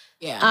done.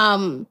 Yeah.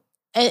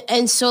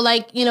 And so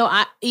like, you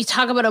know, you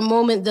talk about a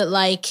moment that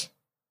like,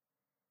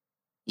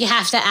 you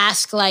have to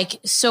ask like,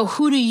 so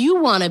who do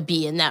you want to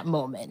be in that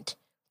moment?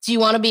 Do you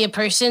want to be a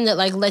person that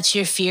like lets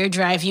your fear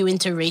drive you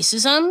into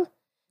racism?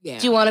 Yeah.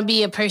 Do you want to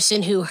be a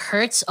person who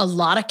hurts a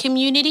lot of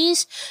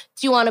communities?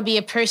 Do you want to be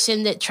a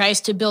person that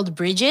tries to build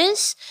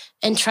bridges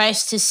and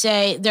tries to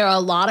say there are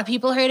a lot of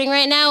people hurting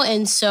right now?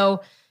 And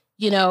so,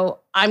 you know,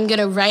 I'm going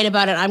to write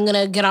about it. I'm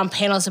going to get on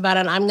panels about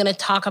it. I'm going to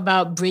talk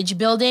about bridge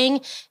building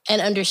and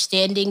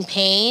understanding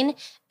pain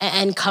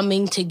and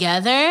coming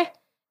together.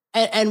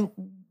 And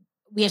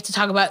we have to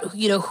talk about,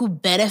 you know, who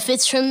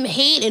benefits from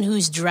hate and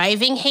who's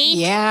driving hate.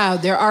 Yeah,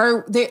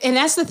 and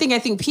that's the thing I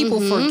think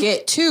people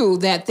forget too,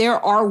 that there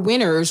are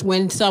winners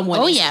when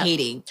someone is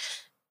hating.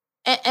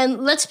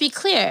 And let's be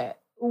clear,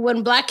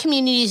 when Black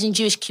communities and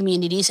Jewish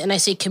communities, and I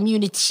say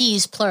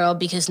communities plural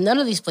because none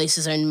of these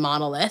places are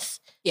monolith.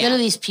 Yeah. None of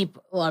these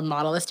people are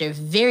monolith. They're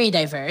very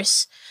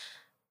diverse.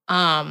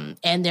 And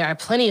there are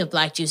plenty of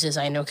Black Jews, as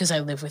I know, because I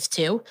live with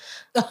 2.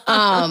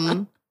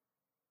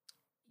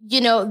 You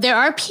know, there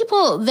are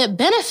people that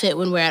benefit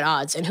when we're at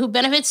odds. And who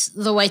benefits?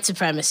 The white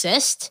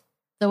supremacist,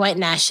 the white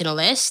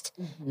nationalist,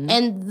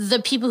 and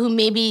the people who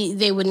maybe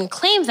they wouldn't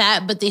claim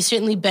that, but they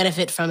certainly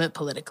benefit from it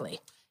politically.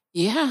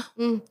 Yeah,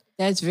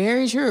 that's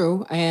very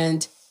true.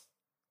 And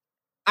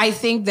I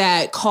think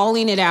that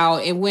calling it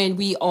out, and when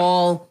we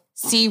all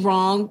see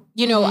wrong,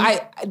 you know,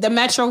 the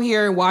Metro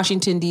here in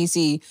Washington,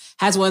 D.C.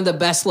 has one of the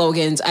best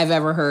slogans I've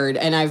ever heard.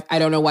 And I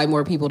don't know why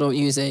more people don't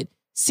use it.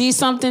 See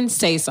something,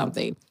 say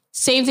something.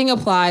 Same thing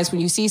applies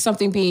when you see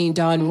something being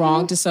done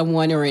wrong to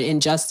someone or an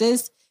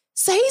injustice,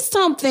 say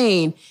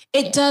something.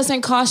 It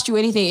doesn't cost you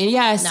anything. And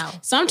yes,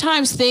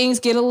 sometimes things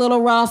get a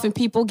little rough and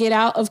people get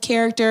out of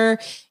character.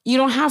 You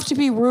don't have to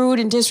be rude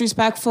and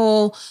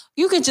disrespectful.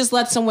 You could just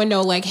let someone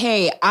know, like,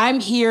 hey, I'm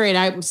here and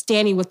I'm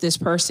standing with this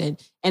person.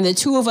 And the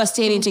two of us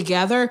standing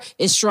together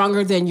is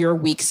stronger than your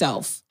weak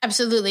self.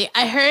 Absolutely.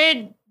 I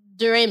heard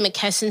Duray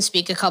McKesson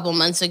speak a couple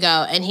months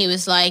ago, and he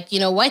was like,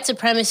 white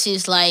supremacy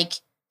is like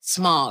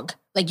smog.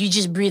 Like, you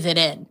just breathe it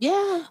in.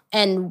 Yeah.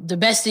 And the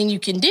best thing you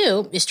can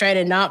do is try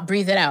to not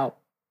breathe it out.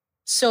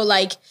 So,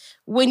 like,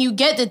 when you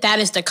get that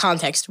is the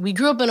context. We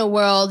grew up in a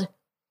world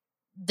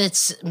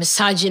that's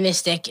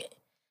misogynistic.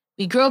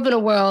 We grew up in a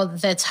world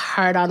that's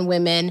hard on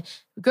women.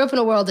 We grew up in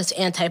a world that's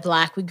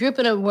anti-Black. We grew up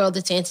in a world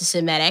that's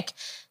anti-Semitic.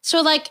 So,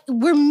 like,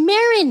 we're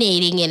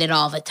marinating in it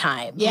all the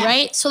time,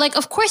 right? So, like,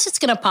 of course it's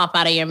going to pop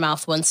out of your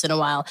mouth once in a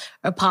while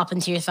or pop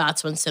into your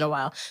thoughts once in a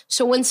while.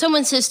 So when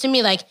someone says to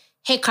me, like,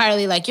 hey,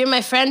 Carly, like, you're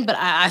my friend, but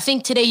I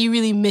think today you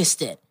really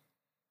missed it.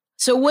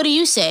 So what do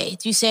you say?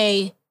 Do you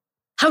say,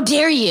 how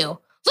dare you?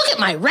 Look at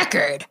my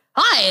record.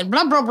 Hi,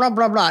 blah, blah, blah,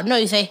 blah, blah. No,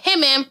 you say, hey,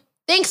 ma'am,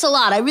 thanks a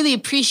lot. I really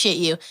appreciate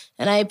you.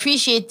 And I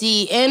appreciate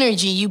the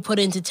energy you put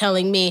into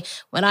telling me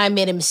when I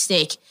made a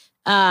mistake.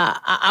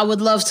 I would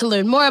love to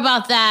learn more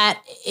about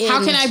that.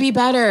 How can I be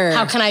better?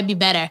 How can I be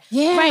better?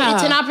 Yeah. Right.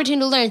 It's an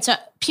opportunity to learn. So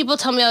people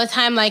tell me all the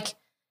time, like,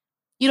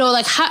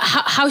 like,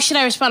 how should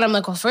I respond? I'm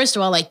like, well, first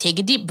of all, like, take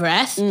a deep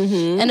breath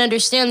and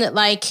understand that,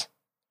 like,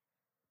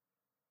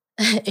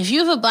 if you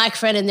have a Black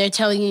friend and they're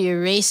telling you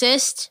you're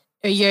racist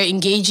or you're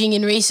engaging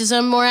in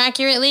racism more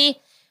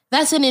accurately,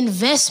 that's an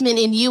investment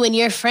in you and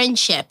your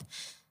friendship.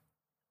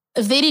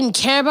 If they didn't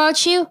care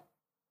about you,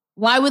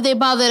 why would they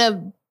bother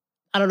to,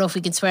 I don't know if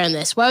we can swear on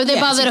this. Why would they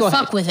bother to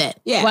fuck with it?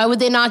 Yeah. Why would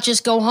they not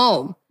just go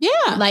home?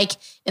 Yeah. Like,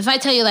 if I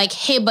tell you, like,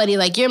 hey, buddy,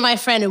 like, you're my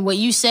friend and what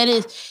you said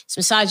is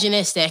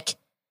misogynistic.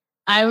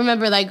 I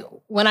remember, like,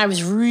 when I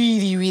was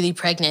really, really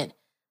pregnant,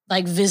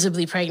 like,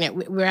 visibly pregnant,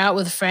 we were out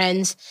with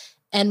friends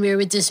and we were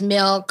with this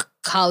male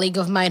colleague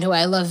of mine who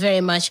I love very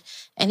much.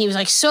 And he was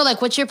like, so,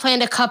 like, what's your plan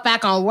to cut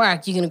back on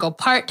work? You going to go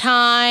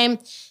part-time?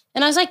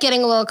 And I was, like,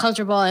 getting a little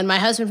comfortable. And my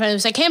husband friend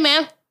was like, hey,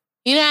 man,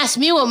 you didn't ask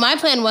me what my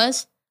plan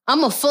was.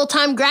 I'm a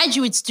full-time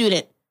graduate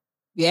student.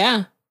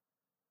 Yeah.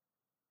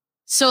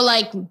 So,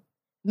 like,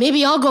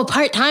 maybe I'll go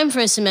part-time for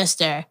a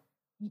semester.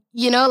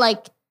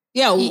 Like...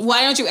 Yeah,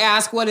 why don't you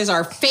ask what is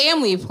our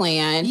family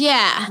plan?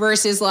 Yeah.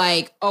 Versus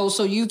like, oh,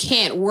 so you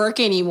can't work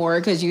anymore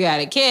because you had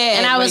a kid.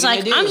 And I was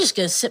like, I'm just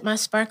going to sip my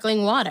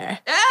sparkling water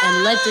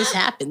and let this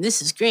happen.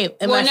 This is great.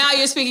 And now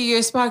you're speaking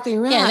your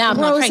sparkling Yeah, now I'm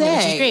not pregnant,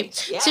 which is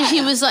great. Yeah. So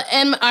he was like,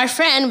 and our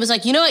friend was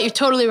like, you know what? You're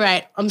totally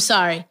right. I'm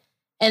sorry.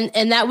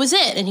 And that was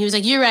it. And he was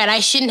like, you're right.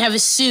 I shouldn't have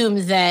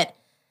assumed that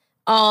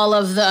all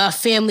of the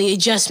family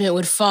adjustment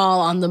would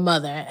fall on the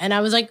mother. And I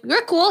was like,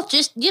 you're cool.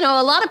 Just,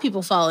 a lot of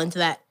people fall into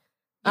that.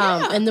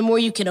 And the more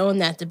you can own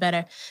that, the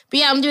better. But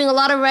yeah, I'm doing a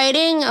lot of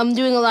writing. I'm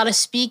doing a lot of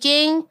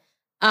speaking.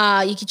 You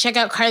can check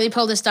out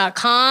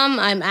carlypildes.com.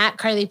 I'm at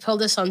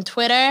carlypildes on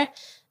Twitter.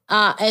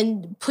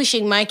 And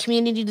pushing my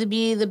community to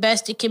be the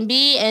best it can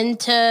be and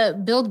to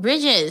build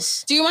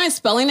bridges. Do you mind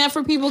spelling that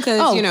for people?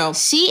 Because, CarlyPildes.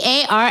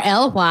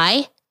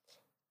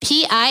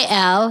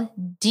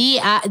 D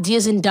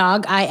as in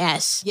dog,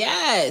 I-S.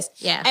 Yes.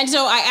 Yeah. And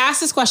so I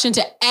asked this question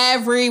to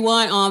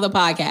everyone on the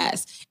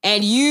podcast.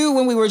 And you,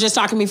 when we were just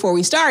talking before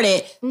we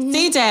started,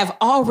 seem to have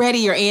already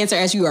your answer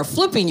as you are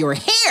flipping your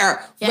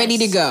hair ready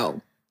to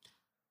go.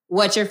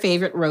 What's your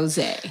favorite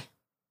rosé?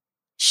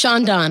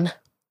 Chandon.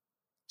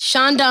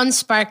 Chandon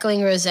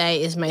Sparkling Rosé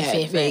is my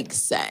favorite. Makes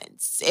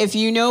sense. If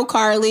you know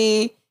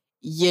Carly,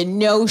 you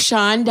know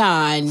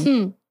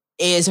Chandon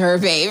is her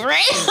favorite.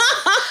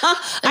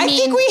 I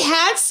think we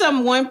had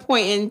some one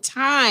point in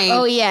time.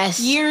 Oh,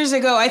 yes. Years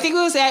ago. I think it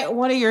was at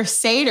one of your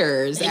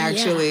Seders,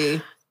 actually.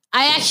 Yeah.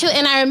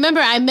 I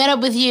remember I met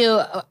up with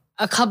you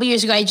a couple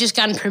years ago. I had just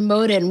gotten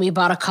promoted and we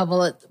bought a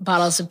couple of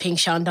bottles of pink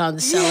Chandon to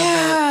celebrate.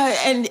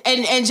 Yeah,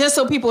 and just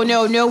so people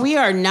know, no, we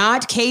are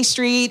not K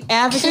Street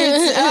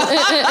advocates,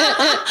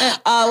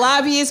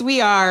 lobbyists. We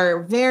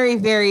are very,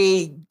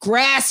 very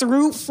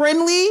grassroots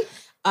friendly.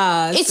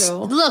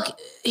 Look,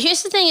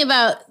 here's the thing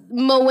about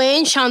Moet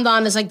and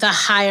Chandon is like the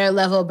higher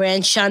level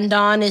brand.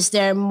 Chandon is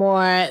their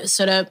more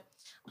sort of,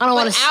 I don't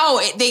want to.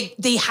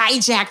 They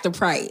hijack the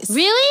price.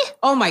 Really?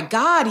 Oh my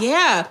God,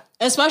 yeah.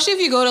 Especially if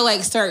you go to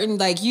like certain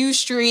like U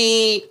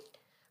Street.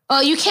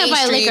 Oh, you can't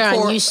buy liquor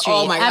on U Street.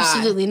 Oh my God.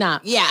 Absolutely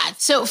not. Yeah.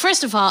 So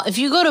first of all, if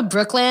you go to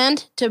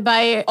Brookland to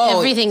buy,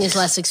 everything is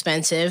less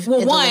expensive.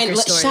 Well,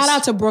 shout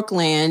out to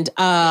Brookland.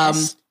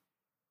 Yes.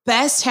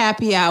 Best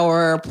happy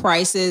hour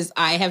prices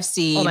I have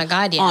seen. Oh my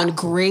God, yeah. On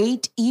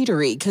great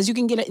eatery because you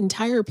can get an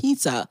entire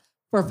pizza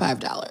for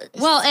 $5.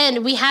 Well,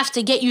 and we have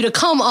to get you to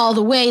come all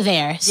the way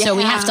there. So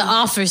we have to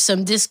offer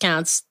some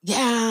discounts.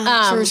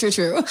 Yeah,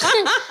 true.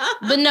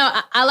 But no,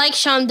 I like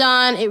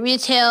Chandon. It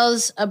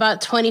retails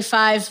about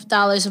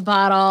 $25 a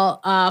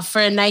bottle for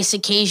a nice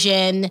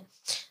occasion.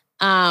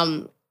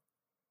 I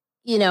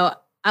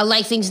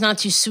like things not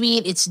too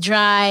sweet. It's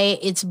dry.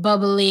 It's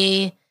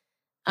bubbly.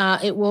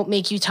 It won't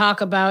make you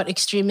talk about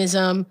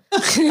extremism.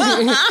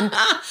 Apparently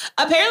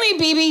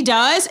BB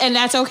does, and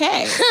that's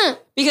okay.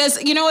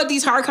 Because you know what?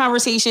 These hard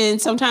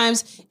conversations,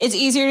 sometimes it's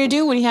easier to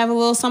do when you have a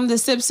little something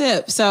to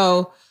sip.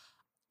 So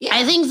yeah.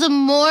 I think the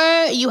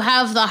more you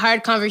have the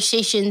hard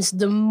conversations,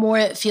 the more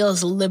it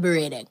feels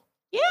liberating.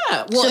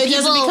 Yeah. Well, so it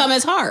doesn't become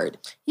as hard.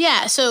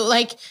 Yeah. So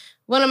like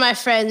one of my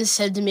friends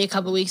said to me a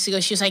couple weeks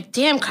ago, she was like,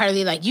 damn,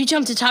 Carly, like you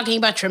jumped to talking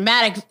about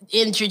traumatic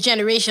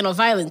intergenerational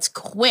violence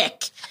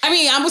quick. I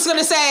mean, I was going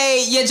to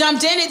say you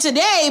jumped in it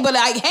today, but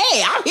like,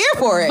 hey, I'm here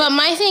for it. But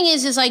my thing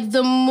is like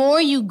the more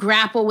you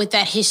grapple with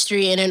that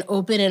history in an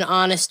open and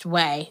honest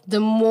way, the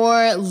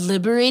more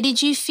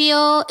liberated you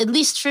feel, at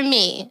least for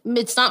me.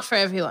 It's not for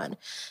everyone.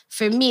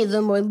 For me,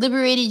 the more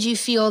liberated you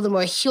feel, the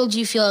more healed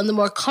you feel, and the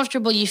more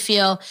comfortable you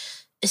feel,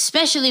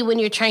 especially when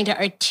you're trying to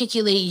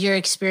articulate your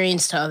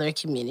experience to other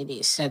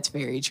communities. That's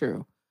very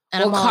true.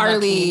 And well,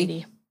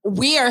 Carly,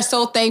 we are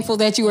so thankful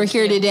that you are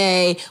here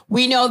today.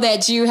 We know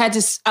that you had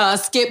to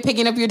skip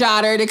picking up your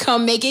daughter to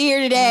come make it here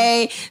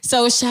today.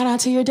 So shout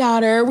out to your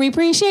daughter. We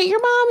appreciate your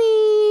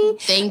mommy.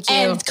 Thank you.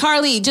 And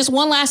Carly, just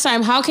one last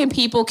time, how can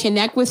people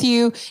connect with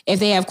you if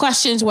they have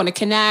questions, want to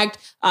connect,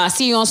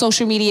 see you on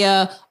social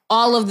media,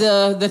 all of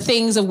the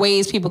things of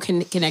ways people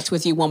can connect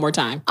with you one more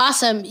time?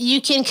 Awesome. You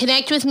can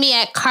connect with me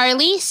at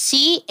Carly,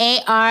 CARLY,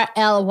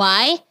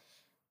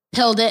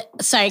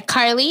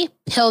 Carly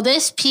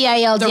Pildis,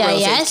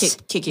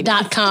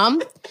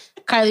 PILDIS.com,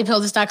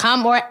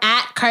 CarlyPildis.com, or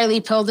at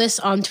Carly Pildis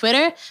on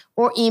Twitter,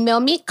 or email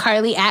me,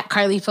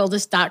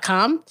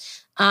 Carly@CarlyPildis.com.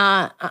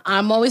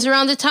 I'm always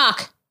around to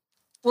talk.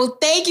 Well,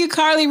 thank you,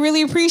 Carly.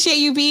 Really appreciate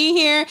you being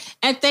here.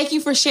 And thank you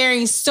for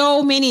sharing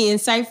so many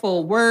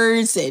insightful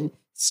words and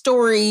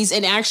stories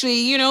and actually,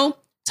 you know,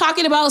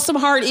 talking about some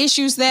hard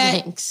issues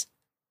that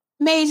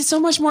made it so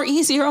much more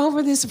easier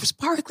over this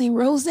sparkling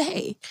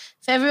rosé.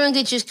 If everyone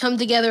could just come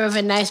together with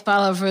a nice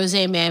bottle of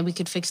rosé, man, we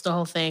could fix the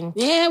whole thing.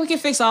 Yeah, we could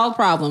fix all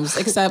problems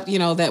except, you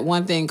know, that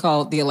one thing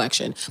called the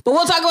election. But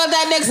we'll talk about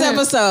that next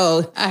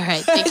episode. All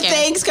right, take care.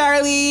 Thanks,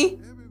 Carly.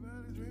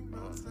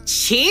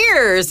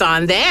 Cheers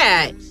on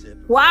that.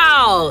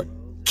 Wow.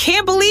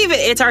 Can't believe it.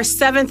 It's our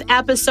 7th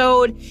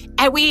episode,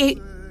 and we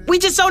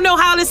just don't know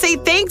how to say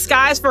thanks,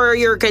 guys, for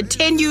your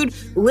continued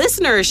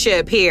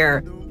listenership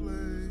here.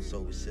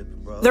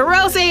 The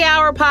Rosé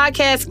Hour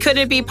podcast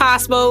couldn't be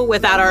possible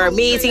without our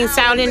amazing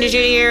sound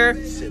engineer,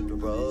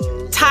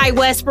 Ty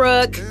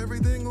Westbrook,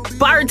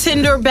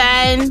 bartender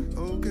Ben,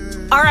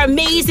 our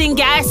amazing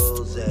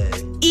guests,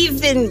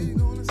 even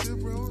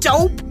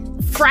dope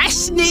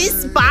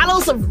freshness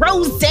bottles of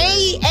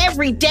rosé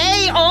every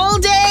day, all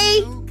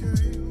day.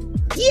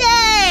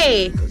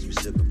 Yay!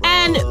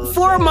 And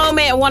for a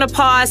moment, I want to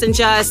pause and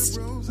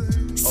just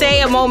say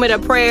a moment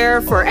of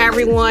prayer for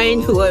everyone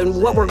who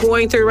and what we're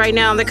going through right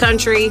now in the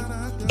country.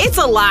 It's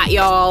a lot,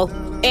 y'all.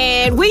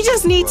 And we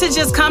just need to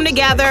just come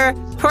together,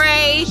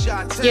 pray,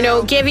 you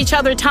know, give each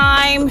other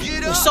time,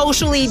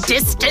 socially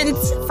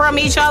distance from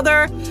each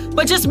other,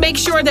 but just make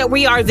sure that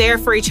we are there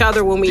for each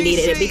other when we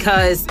needed it,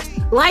 because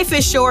life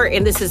is short,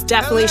 and this is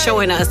definitely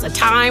showing us a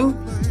time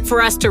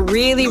for us to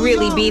really,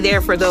 really be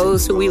there for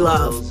those who we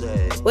love.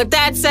 With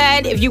that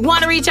said, if you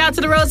want to reach out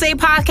to the Rosé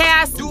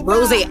podcast,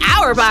 Rosé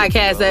Hour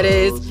podcast, that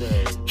is,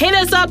 hit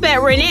us up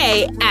at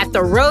Renee at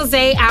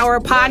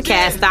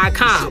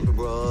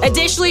theroséhourpodcast.com.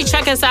 Additionally,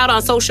 check us out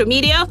on social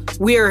media.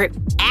 We're at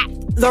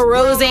the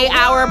Rosé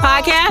Hour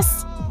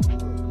podcast.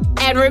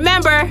 And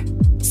remember,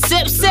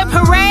 sip, sip,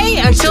 hooray.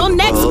 Until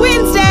next week.